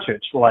Luka Doncic,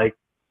 like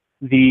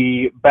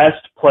the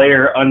best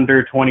player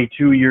under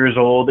 22 years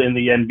old in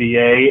the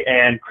NBA,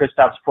 and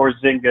Kristaps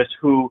Porzingis,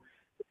 who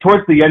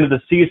towards the end of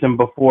the season,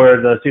 before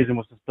the season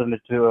was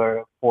suspended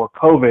for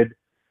COVID,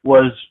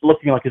 was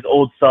looking like his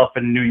old self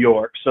in New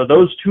York. So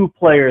those two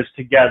players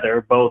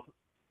together, both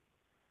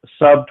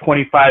sub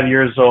 25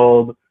 years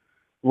old,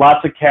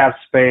 lots of cap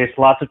space,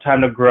 lots of time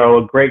to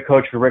grow, a great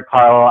coach for Rick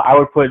Carlisle. I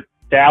would put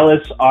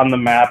Dallas on the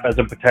map as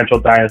a potential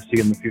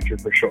dynasty in the future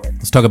for sure.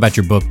 Let's talk about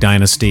your book,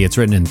 Dynasty. It's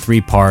written in 3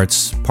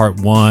 parts. Part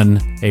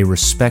 1, a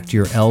Respect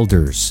Your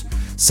Elders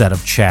set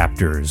of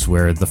chapters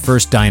where the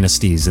first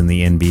dynasties in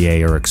the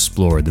NBA are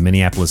explored, the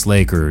Minneapolis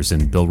Lakers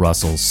and Bill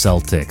Russell's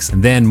Celtics.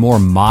 And then more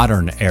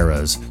modern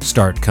eras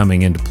start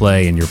coming into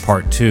play in your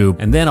part 2.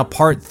 And then a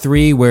part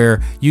 3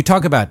 where you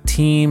talk about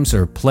teams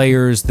or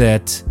players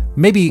that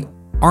maybe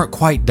aren't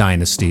quite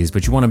dynasties,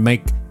 but you want to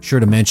make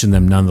sure to mention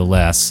them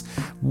nonetheless.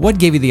 What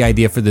gave you the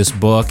idea for this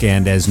book?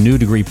 And as New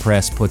Degree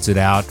Press puts it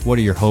out, what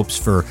are your hopes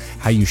for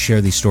how you share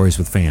these stories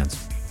with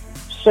fans?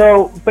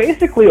 So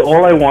basically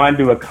all I wanted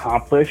to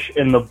accomplish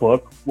in the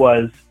book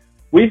was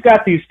we've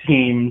got these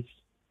teams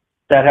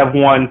that have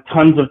won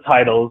tons of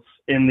titles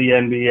in the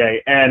NBA.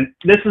 And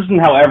this isn't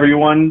how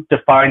everyone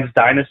defines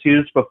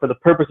dynasties, but for the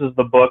purposes of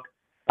the book,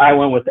 I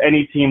went with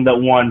any team that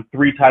won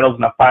 3 titles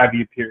in a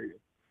 5-year period.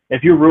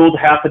 If you ruled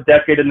half a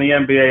decade in the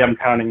NBA, I'm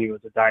counting you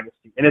as a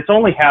dynasty. And it's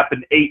only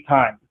happened 8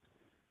 times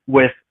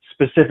with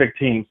specific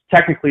teams.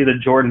 Technically, the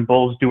Jordan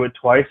Bulls do it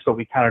twice, but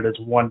we count it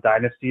as one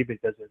dynasty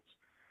because it's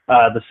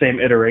the same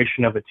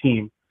iteration of a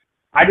team.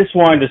 I just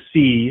wanted to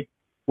see,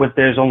 with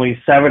there's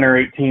only 7 or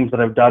 8 teams that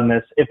have done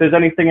this, if there's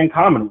anything in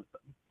common with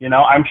them. You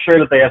know, I'm sure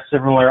that they have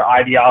similar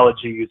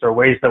ideologies or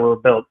ways that were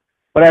built,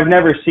 but I've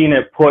never seen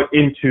it put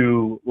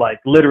into like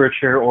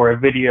literature or a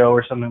video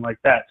or something like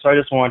that. So I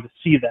just wanted to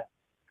see that.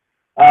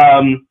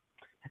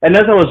 And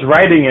as I was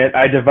writing it,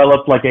 I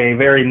developed like a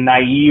very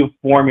naive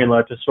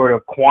formula to sort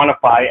of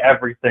quantify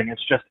everything.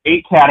 It's just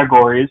 8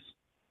 categories,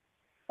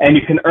 and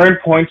you can earn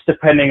points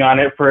depending on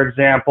it. For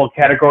example,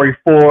 category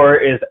 4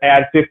 is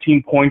add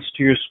 15 points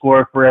to your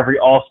score for every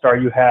all-star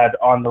you had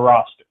on the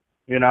roster,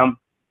 you know?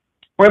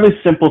 Really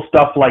simple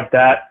stuff like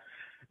that.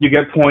 You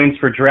get points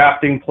for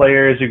drafting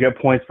players. You get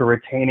points for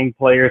retaining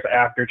players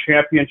after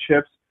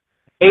championships.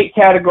 8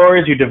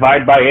 categories, you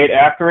divide by 8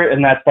 after it,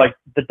 and that's like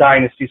the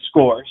dynasty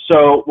score.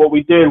 So what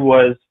we did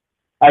was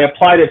I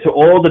applied it to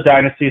all the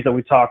dynasties that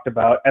we talked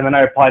about, and then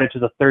I applied it to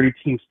the 30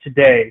 teams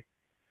today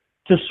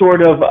to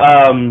sort of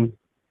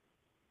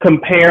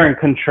compare and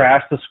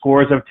contrast the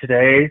scores of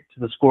today to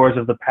the scores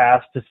of the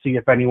past to see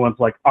if anyone's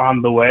like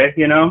on the way,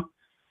 you know?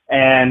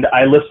 And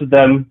I listed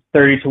them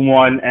 30 to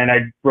 1, and I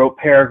wrote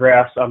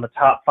paragraphs on the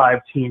top 5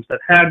 teams that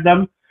had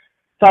them.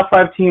 Top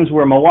 5 teams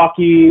were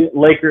Milwaukee,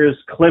 Lakers,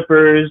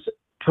 Clippers,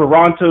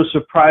 Toronto,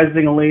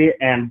 surprisingly,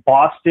 and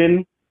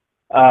Boston.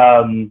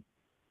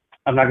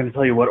 I'm not going to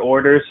tell you what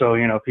order, so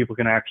people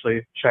can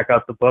actually check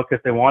out the book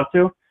if they want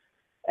to.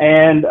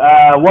 And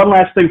one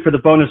last thing for the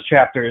bonus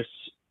chapters.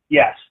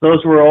 Yes,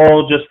 those were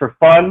all just for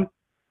fun,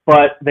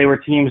 but they were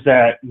teams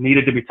that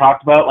needed to be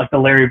talked about, like the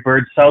Larry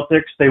Bird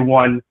Celtics. They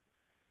won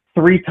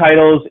 3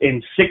 titles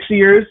in 6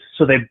 years,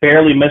 so they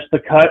barely missed the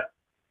cut.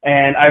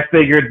 And I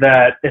figured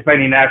that if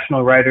any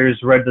national writers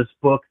read this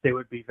book, they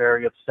would be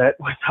very upset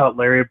without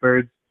Larry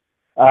Bird's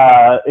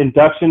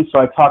induction.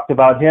 So I talked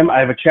about him. I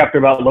have a chapter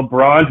about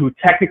LeBron, who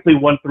technically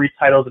won 3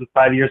 titles in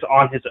 5 years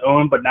on his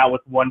own, but not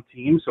with one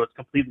team, so it's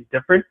completely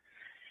different.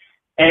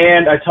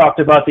 And I talked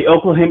about the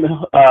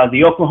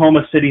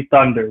Oklahoma City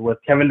Thunder with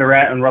Kevin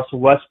Durant and Russell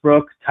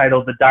Westbrook,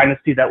 titled "The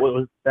Dynasty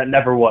That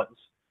Never Was."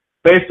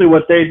 Basically,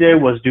 what they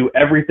did was do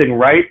everything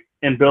right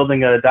in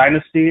building a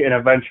dynasty, and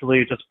eventually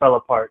it just fell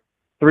apart.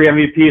 3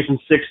 MVPs in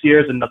 6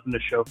 years and nothing to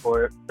show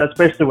for it. That's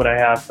basically what I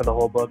have for the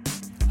whole book.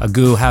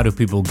 Agu, how do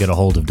people get a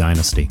hold of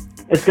Dynasty?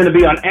 It's going to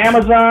be on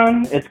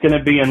Amazon. It's going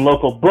to be in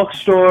local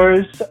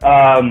bookstores.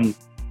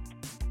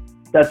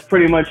 That's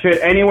pretty much it.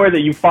 Anywhere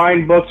that you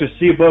find books or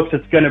see books,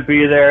 it's going to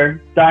be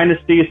there.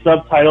 Dynasty,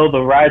 subtitled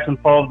 "The Rise and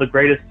Fall of the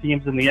Greatest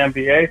Teams in the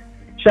NBA."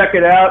 Check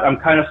it out. I'm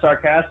kind of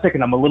sarcastic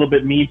and I'm a little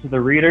bit mean to the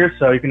reader,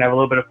 so you can have a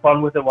little bit of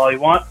fun with it while you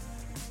want.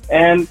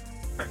 And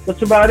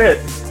that's about it.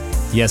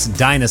 Yes,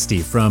 Dynasty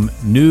from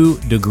New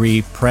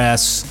Degree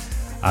Press.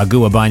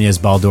 Agu Ibanez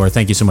Baldor,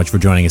 thank you so much for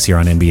joining us here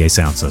on NBA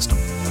Sound System.